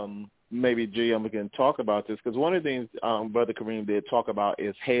maybe GM can talk about this, because one of the things Brother Kareem did talk about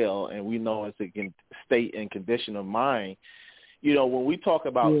is hell, and we know it's a state and condition of mind. You know, when we talk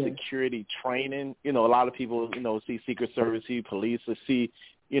about security training, you know, a lot of people, you know, see Secret Service, see police, or see,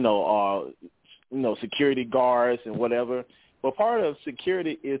 security guards and whatever. But part of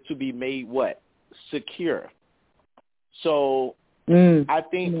security is to be made what? Secure. So I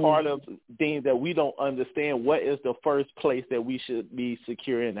think part of things that we don't understand, what is the first place that we should be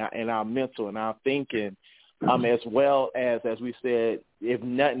secure in our mental and our thinking, as well as we said, if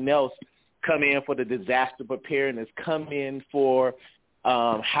nothing else, come in for the disaster preparedness, come in for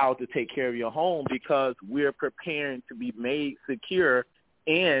how to take care of your home, because we're preparing to be made secure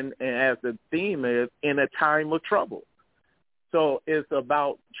and as the theme is, in a time of trouble. So it's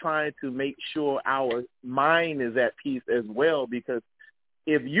about trying to make sure our mind is at peace as well, because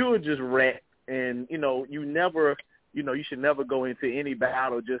if you're just wrecked and, you should never go into any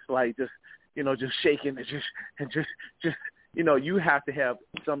battle just shaking and just you have to have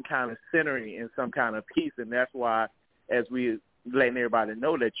some kind of centering and some kind of peace. And that's why, as we letting everybody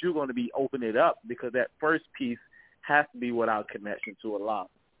know, that you're going to be opening it up, because that first piece has to be with our connection to Allah.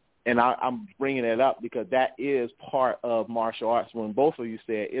 And I'm bringing it up because that is part of martial arts. When both of you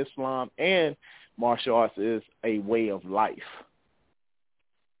said Islam and martial arts is a way of life.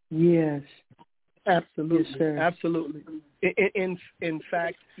 Yes, absolutely, yes, sir. Absolutely. In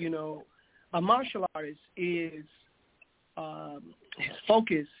fact, a martial artist is his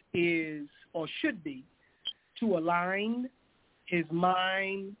focus is or should be to align his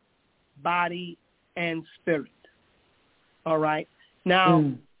mind, body, and spirit. All right.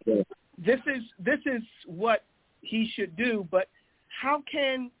 Now, this is what he should do, but how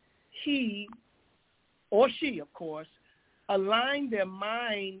can he or she, of course, align their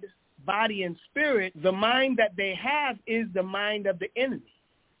mind, body, and spirit? The mind that they have is the mind of the enemy.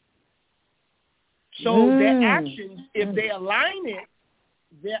 So their actions, if they align it,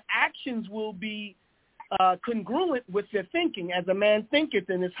 their actions will be congruent with their thinking. As a man thinketh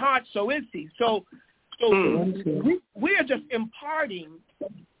in his heart, so is he. So we are just imparting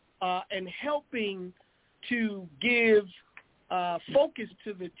and helping to give focus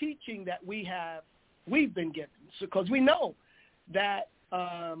to the teaching that we've been given. Because we know that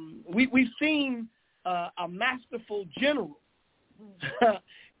we've seen a masterful general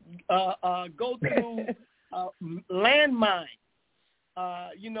go through landmines.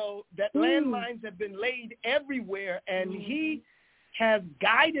 That landmines have been laid everywhere, and he has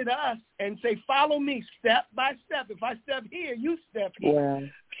guided us and say, follow me step by step. If I step here, you step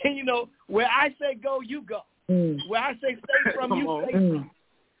here. Wow. Where I say go, you go. Where I say stay from, you stay from.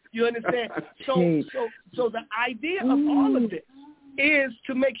 You understand? So the idea of all of this is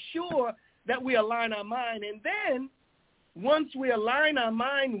to make sure that we align our mind. And then once we align our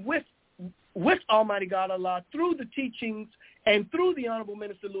mind with Almighty God Allah through the teachings and through the Honorable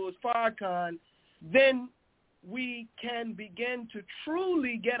Minister Louis Farrakhan, then we can begin to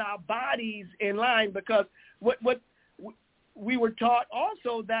truly get our bodies in line, because what we were taught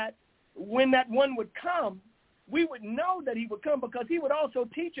also, that when that one would come, we would know that he would come because he would also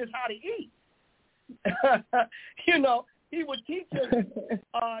teach us how to eat. He would teach us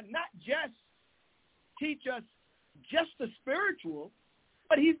not just teach us just the spiritual,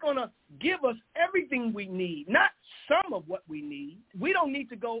 but he's going to give us everything we need, not some of what we need. We don't need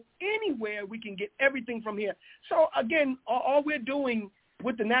to go anywhere. We can get everything from here. So, again, all we're doing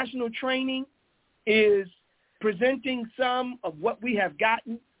with the national training is presenting some of what we have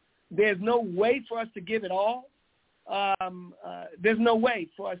gotten. There's no way for us to give it all. There's no way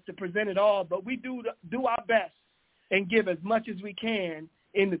for us to present it all, but we do our best and give as much as we can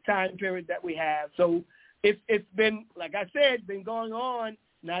in the time period that we have. So it's been, like I said, been going on.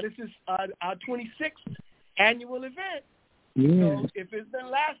 Now this is our 26th annual event. Yeah. So if it's been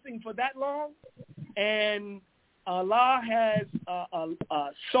lasting for that long, and Allah has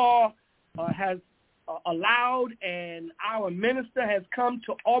allowed, and our minister has come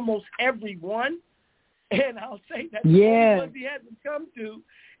to almost everyone, and I'll say that the only ones he hasn't come to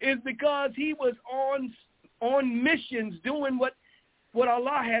is because he was on missions doing what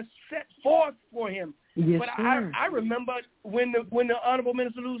Allah has set forth for him. Yes, but I remember when the Honorable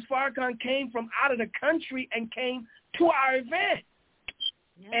Minister Louis Farrakhan came from out of the country and came to our event.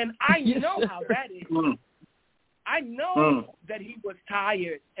 And I know how that is. I know that he was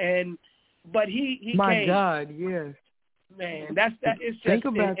tired, but he My came. God, yes. Man, it's just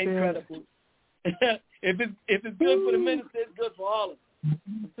incredible. If it's good for the minister, it's good for all of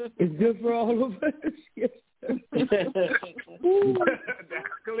us. It's good for all of us. Yes. That's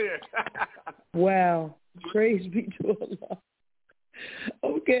clear. Wow. Praise be to Allah.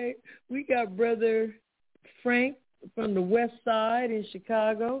 Okay, we got Brother Frank from the West Side in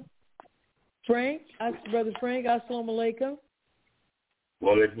Chicago. Brother Frank, assalamu alaikum.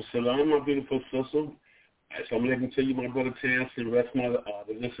 Wa alaikum salam, my beautiful sister. Assalamu alaikum to you, my brother Chance, and the rest of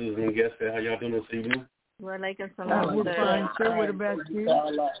the listeners and guests. How y'all doing this evening? Wa alaikum salam. We're fine, sir. What about you?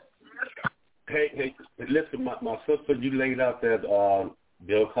 Hey, listen, my sister, you laid out that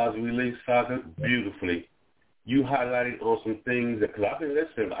Bill Cosby release saga beautifully. You highlighted on some things that, because I've been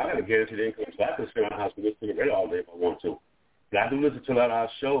listening, I got a guaranteed income, so I can stay around the house and listen to the radio all day if I want to. But I do listen to a lot of our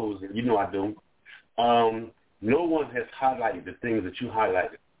shows, and you know I do. No one has highlighted the things that you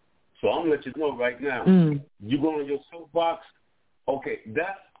highlighted. So I'm going to let you know right now. You go on your soapbox, okay,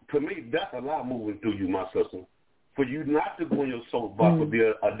 to me, that's a lot moving through you, my sister. For you not to go on your soapbox would be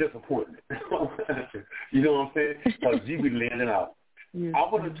a disappointment. You know what I'm saying? Because you be laying it out. Yeah. I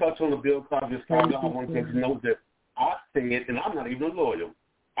want to touch on the Bill Cosby saga. I want you to know that I said, and I'm not even a lawyer,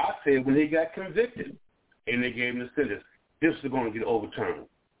 I said when he got convicted and they gave him the sentence, this is going to get overturned.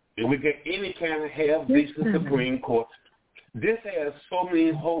 If we get any kind of half-decent Supreme Court, this has so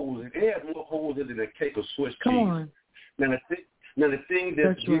many holes. It has more holes in it than a cake of Swiss cheese. Now the thing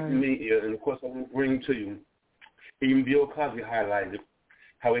that's getting me, and of course I will bring to you, even Bill Cosby highlighted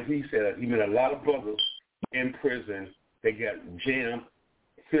how he said he met a lot of brothers in prison. They got jammed,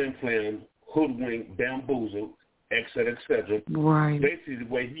 flim-flam, hoodwinked, bamboozled, et cetera, et cetera. Right. Basically the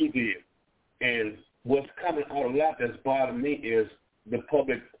way he did. And what's coming out a lot that's bothering me is the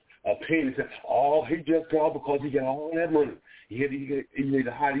public opinion. Oh, he just got because he got all that money. He need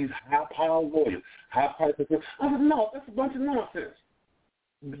to hire these high-powered lawyers, high-priced lawyers. I said, no, that's a bunch of nonsense.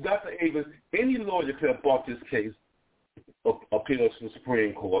 Dr. Ava, any lawyer could have brought this case, appeals to the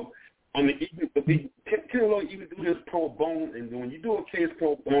Supreme Court. I mean, can a lawyer even do this pro bono? And when you do a case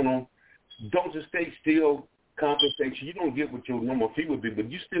pro bono, don't the state still compensate you? You don't get what your normal fee would be,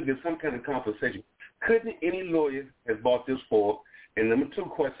 but you still get some kind of compensation. Couldn't any lawyer have brought this forward? And number two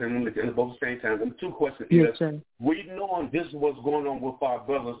question, both at the same time, number two question is, we knowing this is what's going on with our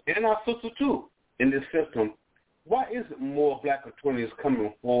brothers and our sisters too in this system, why isn't more black attorneys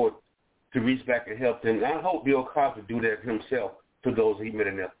coming forward to reach back and help them? And I hope Bill Cosby do that himself to those he met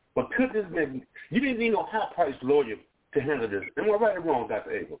in there. But could this man, you didn't need no high-priced lawyer to handle this. Am I right or wrong,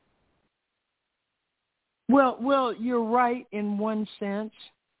 Dr. Abel? Well, you're right in one sense.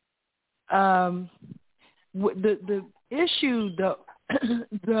 The issue,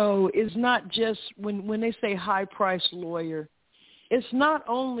 though, is not just when they say high-priced lawyer. It's not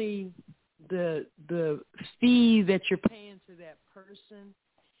only the fee that you're paying to that person.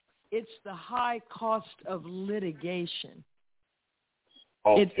 It's the high cost of litigation.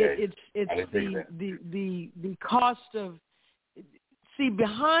 Okay. It's the cost of. See,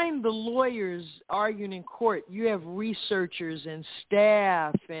 behind the lawyers arguing in court, you have researchers and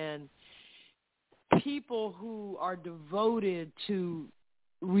staff and people who are devoted to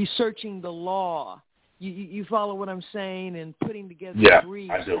researching the law. You follow what I'm saying, and putting together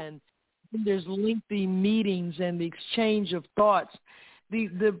briefs, and there's lengthy meetings and the exchange of thoughts.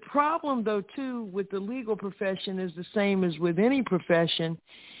 The problem, though, too, with the legal profession is the same as with any profession.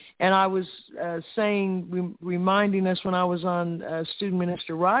 And I was reminding us when I was on Student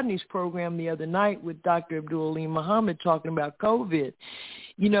Minister Rodney's program the other night with Dr. Abdul Ali Muhammad talking about COVID.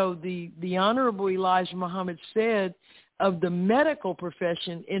 You know, the Honorable Elijah Muhammad said of the medical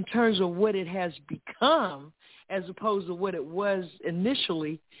profession in terms of what it has become as opposed to what it was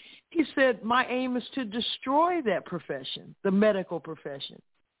initially, he said, my aim is to destroy that profession, the medical profession,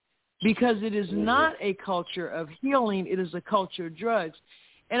 because it is not a culture of healing. It is a culture of drugs.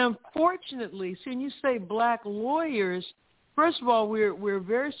 And unfortunately, so when you say black lawyers, first of all, we're a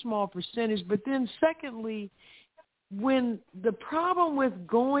very small percentage. But then secondly, when the problem with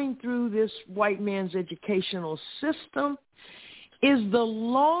going through this white man's educational system is the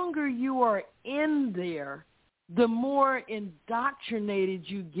longer you are in there, the more indoctrinated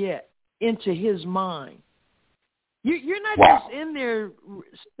you get into his mind. You're not just in there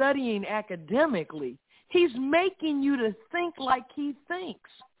studying academically. He's making you to think like he thinks.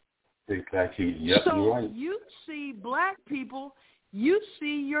 So you see black people, you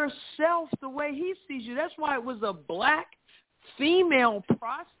see yourself the way he sees you. That's why it was a black female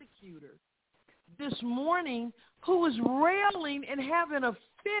prosecutor this morning who was railing and having a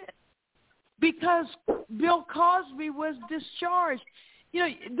fit because Bill Cosby was discharged. You know,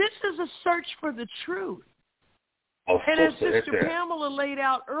 this is a search for the truth. And as Sister Pamela laid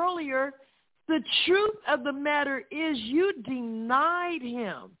out earlier, the truth of the matter is you denied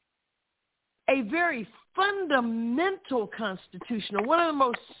him a very fundamental constitutional, one of the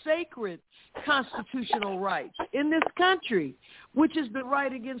most sacred constitutional rights in this country, which is the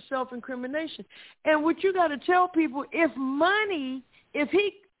right against self-incrimination. And what you got to tell people, if money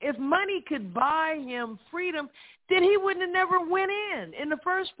could buy him freedom, then he wouldn't have never went in the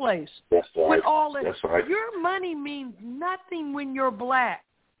first place. That's right. With all that, that's right. Your money means nothing when you're black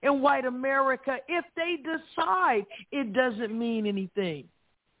in white America. If they decide it doesn't mean anything.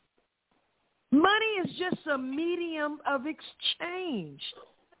 Money is just a medium of exchange.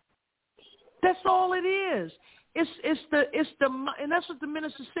 That's all it is. It's the and that's what the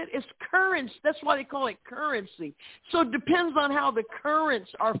minister said. It's currency. That's why they call it currency. So it depends on how the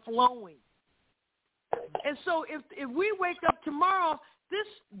currents are flowing. And so if we wake up tomorrow, this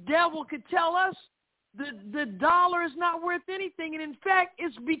devil could tell us the dollar is not worth anything, and in fact,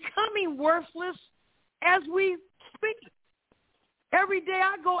 it's becoming worthless as we speak. Every day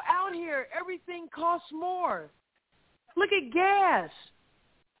I go out here, everything costs more. Look at gas.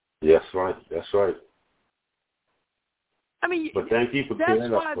 Yes, right. That's right. I mean, but thank you for that's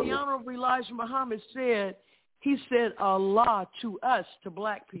why the Honorable Elijah Muhammad said, he said, Allah to us, to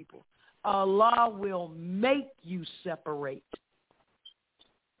black people, Allah will make you separate.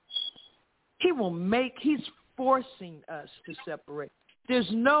 He's forcing us to separate. There's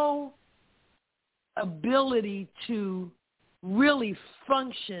no ability to really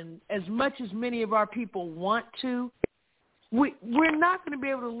function as much as many of our people want to. We're not going to be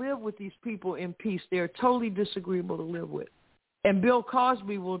able to live with these people in peace. They're totally disagreeable to live with. And Bill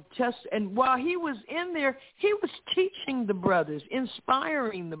Cosby will test. And while he was in there, he was teaching the brothers,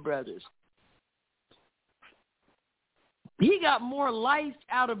 inspiring the brothers. He got more life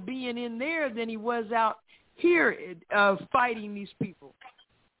out of being in there than he was out here fighting these people.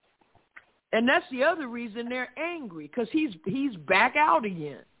 And that's the other reason they're angry, because he's back out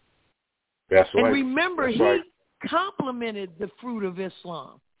again. That's right. And remember, he complimented the fruit of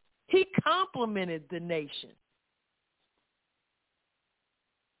Islam. He complimented the nation.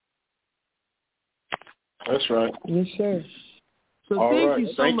 That's right. Yes, sir. So all thank right.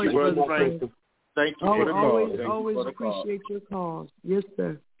 you so much, Brother Frank. Thank you for the call. Always appreciate your calls. Yes,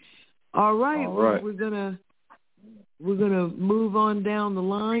 sir. All right. We're gonna move on down the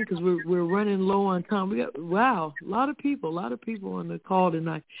line because we're running low on time. We got a lot of people on the call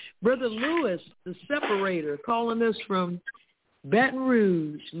tonight. Brother Lewis, the separator, calling us from Baton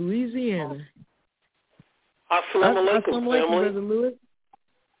Rouge, Louisiana. Assalamu alaikum, family. Brother Lewis.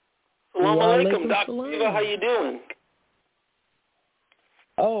 Assalamu alaikum, Dr. Eva. How you doing?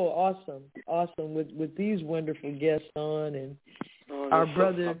 Oh, awesome! With these wonderful guests on, and our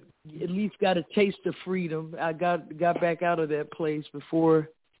brother at least got a taste of freedom. I got back out of that place before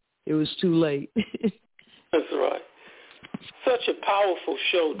it was too late. That's right. Such a powerful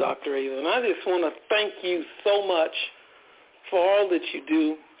show, Dr. Eva, and I just want to thank you so much for all that you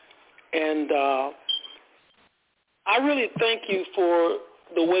do, and I really thank you for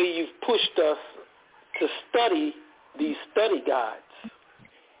the way you've pushed us to study these study guides.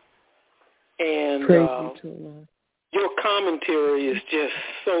 And your commentary is just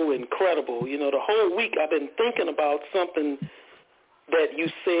so incredible. You know, the whole week I've been thinking about something that you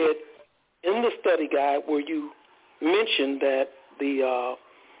said in the study guide where you mentioned that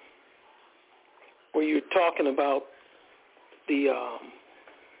where you're talking about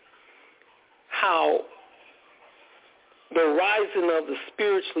how the rising of the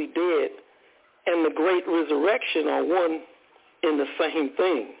spiritually dead and the great resurrection are one in the same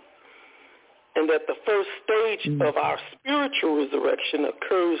thing. And that the first stage of our spiritual resurrection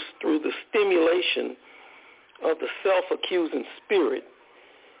occurs through the stimulation of the self-accusing spirit.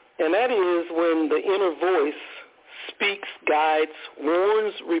 And that is when the inner voice speaks, guides,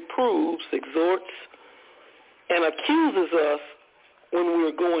 warns, reproves, exhorts, and accuses us when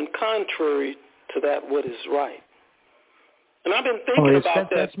we're going contrary to that what is right. And I've been thinking about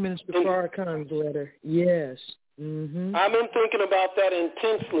that. That's Minister Farrakhan's letter. Yes. Mm-hmm. I've been thinking about that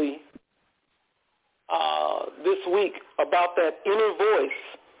intensely this week, about that inner voice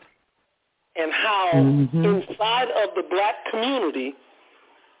and how inside of the black community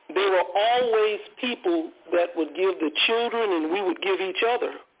there were always people that would give the children and we would give each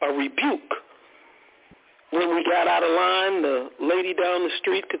other a rebuke. When we got out of line, the lady down the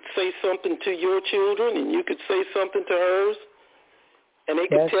street could say something to your children and you could say something to hers. And they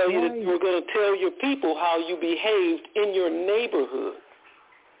could tell you that you were going to tell your people how you behaved in your neighborhood.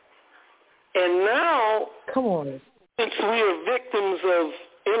 And now, since we are victims of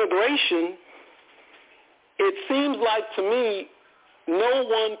integration, it seems like to me no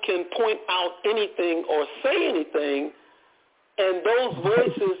one can point out anything or say anything, and those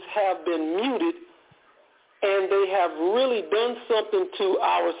voices have been muted, and they have really done something to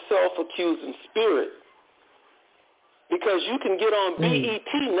our self-accusing spirit. Because you can get on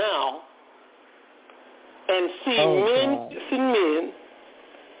BET now and see men kissing men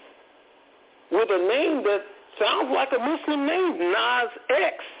with a name that sounds like a Muslim name, Nas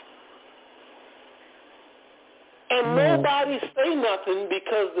X. And nobody say nothing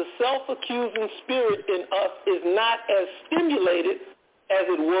because the self-accusing spirit in us is not as stimulated as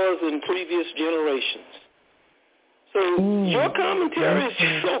it was in previous generations. So your commentary is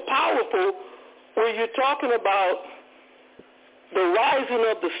just so powerful where you're talking about the rising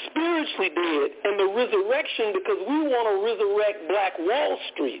of the spiritually dead and the resurrection, because we want to resurrect Black Wall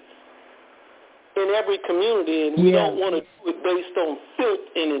Street in every community, and we don't want to do it based on filth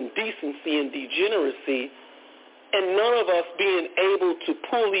and indecency and degeneracy, and none of us being able to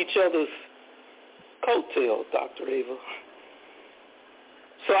pull each other's coattails, Dr. Ava.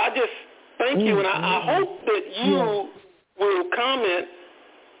 So I just thank you, and I hope that you will comment,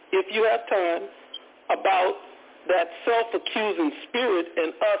 if you have time, about that self-accusing spirit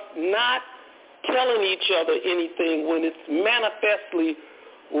and us not telling each other anything when it's manifestly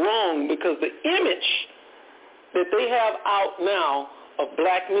wrong, because the image that they have out now of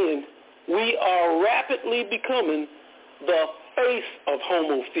black men, we are rapidly becoming the face of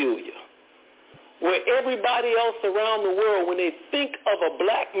homophilia, where everybody else around the world, when they think of a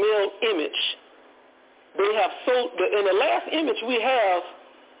black male image, they have in the last image we have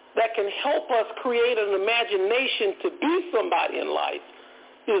that can help us create an imagination to be somebody in life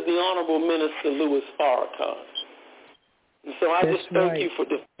is the Honorable Minister Louis Farrakhan. And so I just thank you for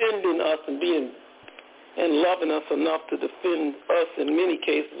defending us and loving us enough to defend us in many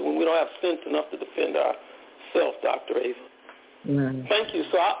cases when we don't have sense enough to defend ourselves, Dr. Ava. Right. Thank you.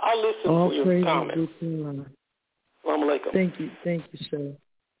 So I'll listen for your comments. Assalamu alaikum. Thank you, sir.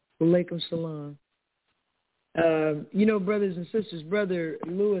 Walaikum salam. Brothers and sisters, Brother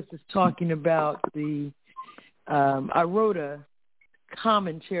Lewis is talking about I wrote a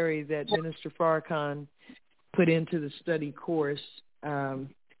commentary that Minister Farrakhan put into the study course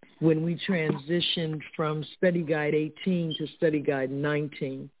when we transitioned from Study Guide 18 to Study Guide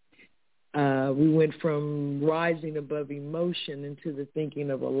 19. We went from rising above emotion into the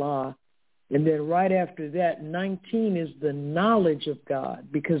thinking of Allah. And then right after that, 19 is the knowledge of God,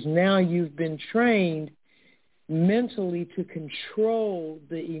 because now you've been trained mentally to control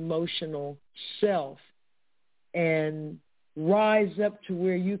the emotional self and rise up to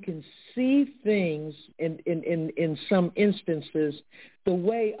where you can see things in some instances the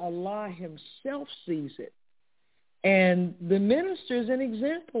way Allah himself sees it. And the minister is an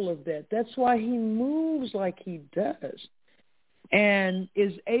example of that. That's why he moves like he does and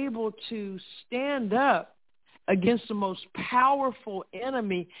is able to stand up against the most powerful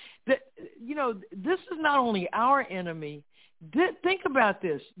enemy. This is not only our enemy. Think about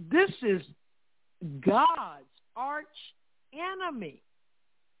this. This is God's arch enemy.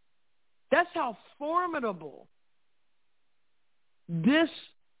 That's how formidable this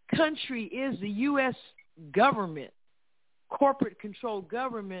country is, the U.S. government, corporate-controlled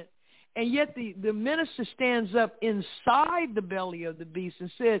government, and yet the minister stands up inside the belly of the beast and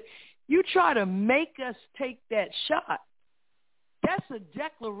said, you try to make us take that shot. That's a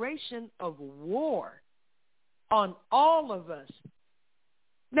declaration of war on all of us.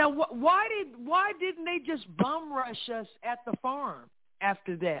 Now, why didn't they just bum rush us at the farm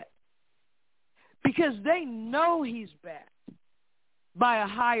after that? Because they know he's backed by a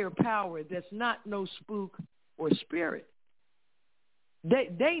higher power that's not no spook or spirit.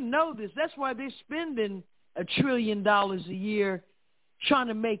 They know this. That's why they're spending $1 trillion a year trying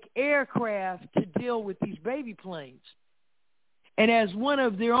to make aircraft to deal with these baby planes. And as one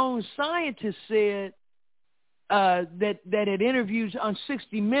of their own scientists said, that had interviewed on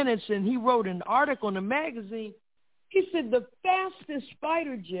 60 Minutes, and he wrote an article in a magazine, he said the fastest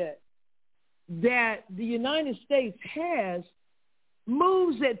fighter jet that the United States has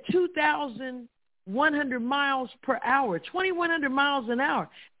moves at 2,100 miles per hour, 2,100 miles an hour.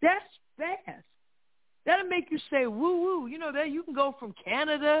 That's fast. That'll make you say, woo-woo. That you can go from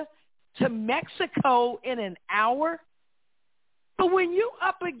Canada to Mexico in an hour. But when you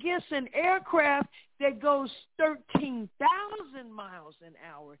up against an aircraft that goes 13,000 miles an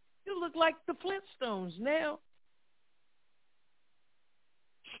hour, you look like the Flintstones now.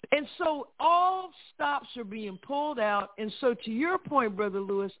 And so all stops are being pulled out. And so to your point, Brother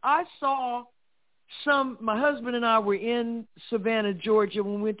Lewis, I saw my husband and I were in Savannah, Georgia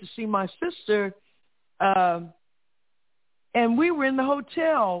when we went to see my sister. And we were in the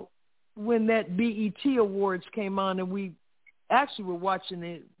hotel when that BET Awards came on, and we actually were watching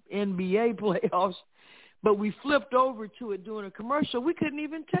the NBA playoffs, but we flipped over to it during a commercial. We couldn't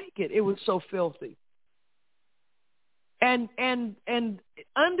even take it. It was so filthy. And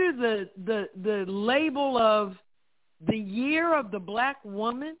under the label of the year of the black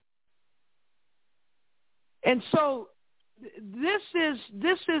woman, and so this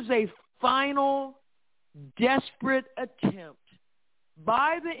is a final desperate attempt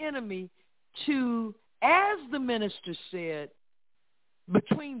by the enemy to, as the minister said,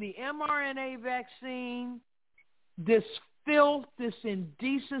 between the mRNA vaccine, this filth, this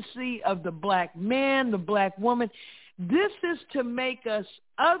indecency of the black man, the black woman, this is to make us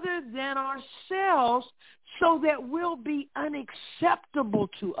other than ourselves so that we'll be unacceptable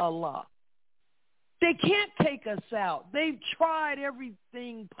to Allah. They can't take us out. They've tried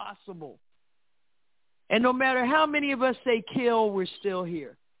everything possible. And no matter how many of us they kill, we're still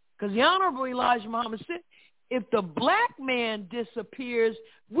here. Because the Honorable Elijah Muhammad said, if the black man disappears,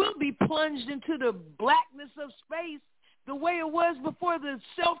 we'll be plunged into the blackness of space the way it was before the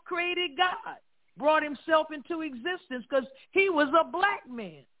self-created God brought himself into existence, because he was a black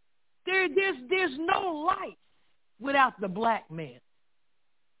man. There's no life without the black man.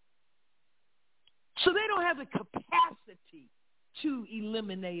 So they don't have the capacity to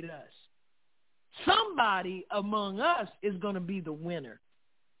eliminate us. Somebody among us is going to be the winner.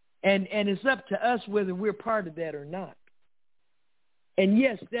 And it's up to us whether we're part of that or not. And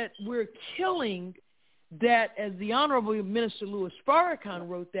yes, that we're killing that, as the Honorable Minister Louis Farrakhan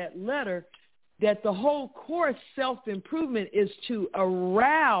wrote that letter, that the whole course self-improvement is to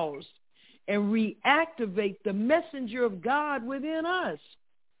arouse and reactivate the messenger of God within us.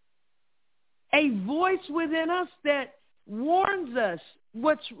 A voice within us that warns us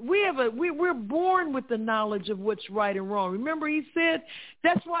we're born with the knowledge of what's right and wrong. Remember, he said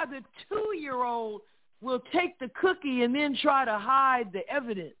that's why the 2-year-old will take the cookie and then try to hide the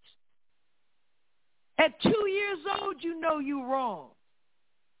evidence. At 2 years old, you know you're wrong.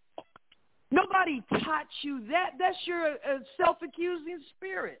 Nobody taught you that. That's your self-accusing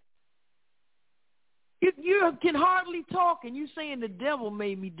spirit. You can hardly talk, and you're saying the devil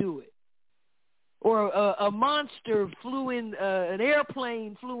made me do it. Or a monster flew in, an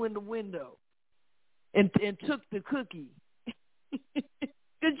airplane flew in the window and took the cookie.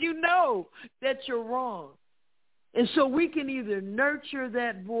 Because you know that you're wrong. And so we can either nurture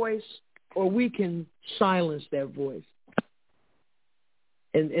that voice or we can silence that voice.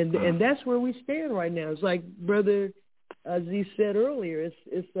 And that's where we stand right now. It's like Brother Aziz said earlier,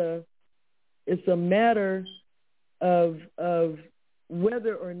 it's a matter of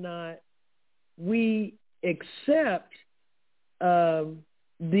whether or not we accept what's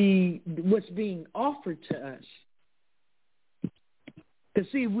being offered to us. Because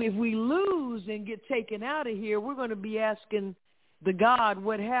see, if we lose and get taken out of here, we're going to be asking the God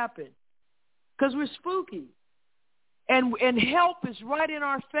what happened. Because we're spooky. And help is right in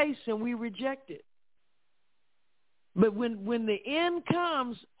our face and we reject it. But when the end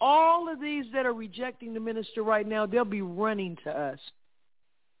comes, all of these that are rejecting the minister right now, they'll be running to us.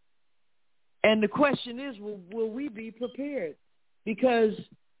 And the question is, will we be prepared? Because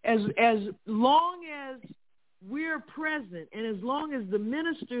as long as we're present and as long as the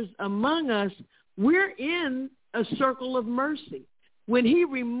ministers among us, we're in a circle of mercy. When he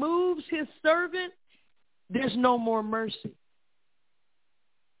removes his servant, there's no more mercy.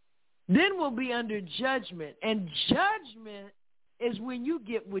 Then we'll be under judgment. And judgment is when you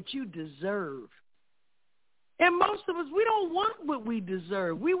get what you deserve. And most of us, we don't want what we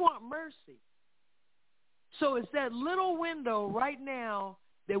deserve. We want mercy. So it's that little window right now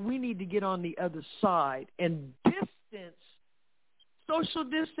that we need to get on the other side. And distance, social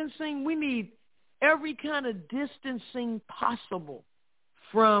distancing, we need every kind of distancing possible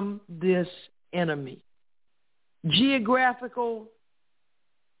from this enemy. Geographical,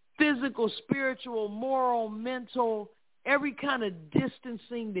 physical, spiritual, moral, mental, every kind of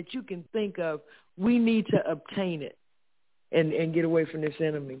distancing that you can think of, we need to obtain it and get away from this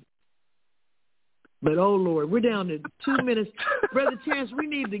enemy. But, oh, Lord, we're down to 2 minutes. Brother Terrence, we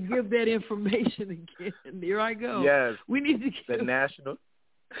need to give that information again. Here I go. Yes. We need to give the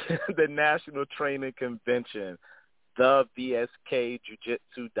National Training Convention,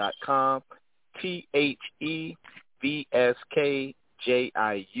 thevskjujitsu.com,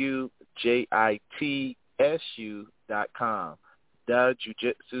 thevskjujitsu.com,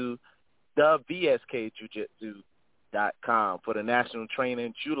 thevskjujitsu.com for the national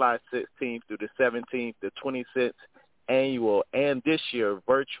training, July 16th through the 17th, the 26th annual and this year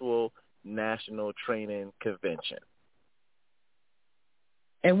virtual National Training Convention.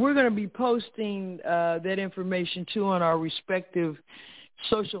 And we're going to be posting that information, too, on our respective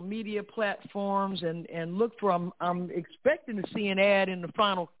social media platforms. And look for, I'm expecting to see an ad in the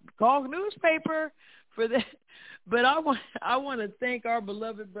Final Call newspaper for that. But I want to thank our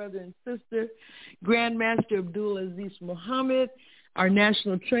beloved brother and sister, Grandmaster Abdul Aziz Muhammad, our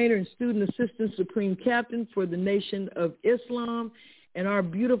national trainer and student assistant supreme captain for the Nation of Islam, and our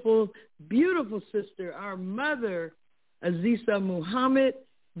beautiful, beautiful sister, our mother, Aziza Muhammad,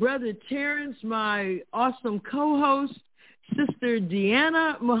 Brother Terrence, my awesome co-host, Sister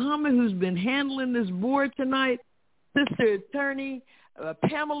Deanna Muhammad, who's been handling this board tonight, Sister Attorney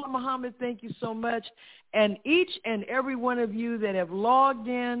Pamela Muhammad, thank you so much. And each and every one of you that have logged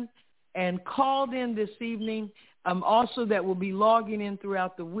in and called in this evening, also that will be logging in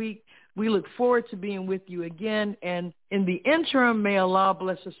throughout the week. We look forward to being with you again. And in the interim, may Allah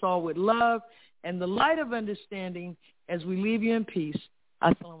bless us all with love and the light of understanding as we leave you in peace.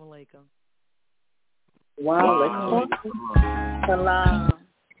 Assalamu alaikum. Wow. Salam.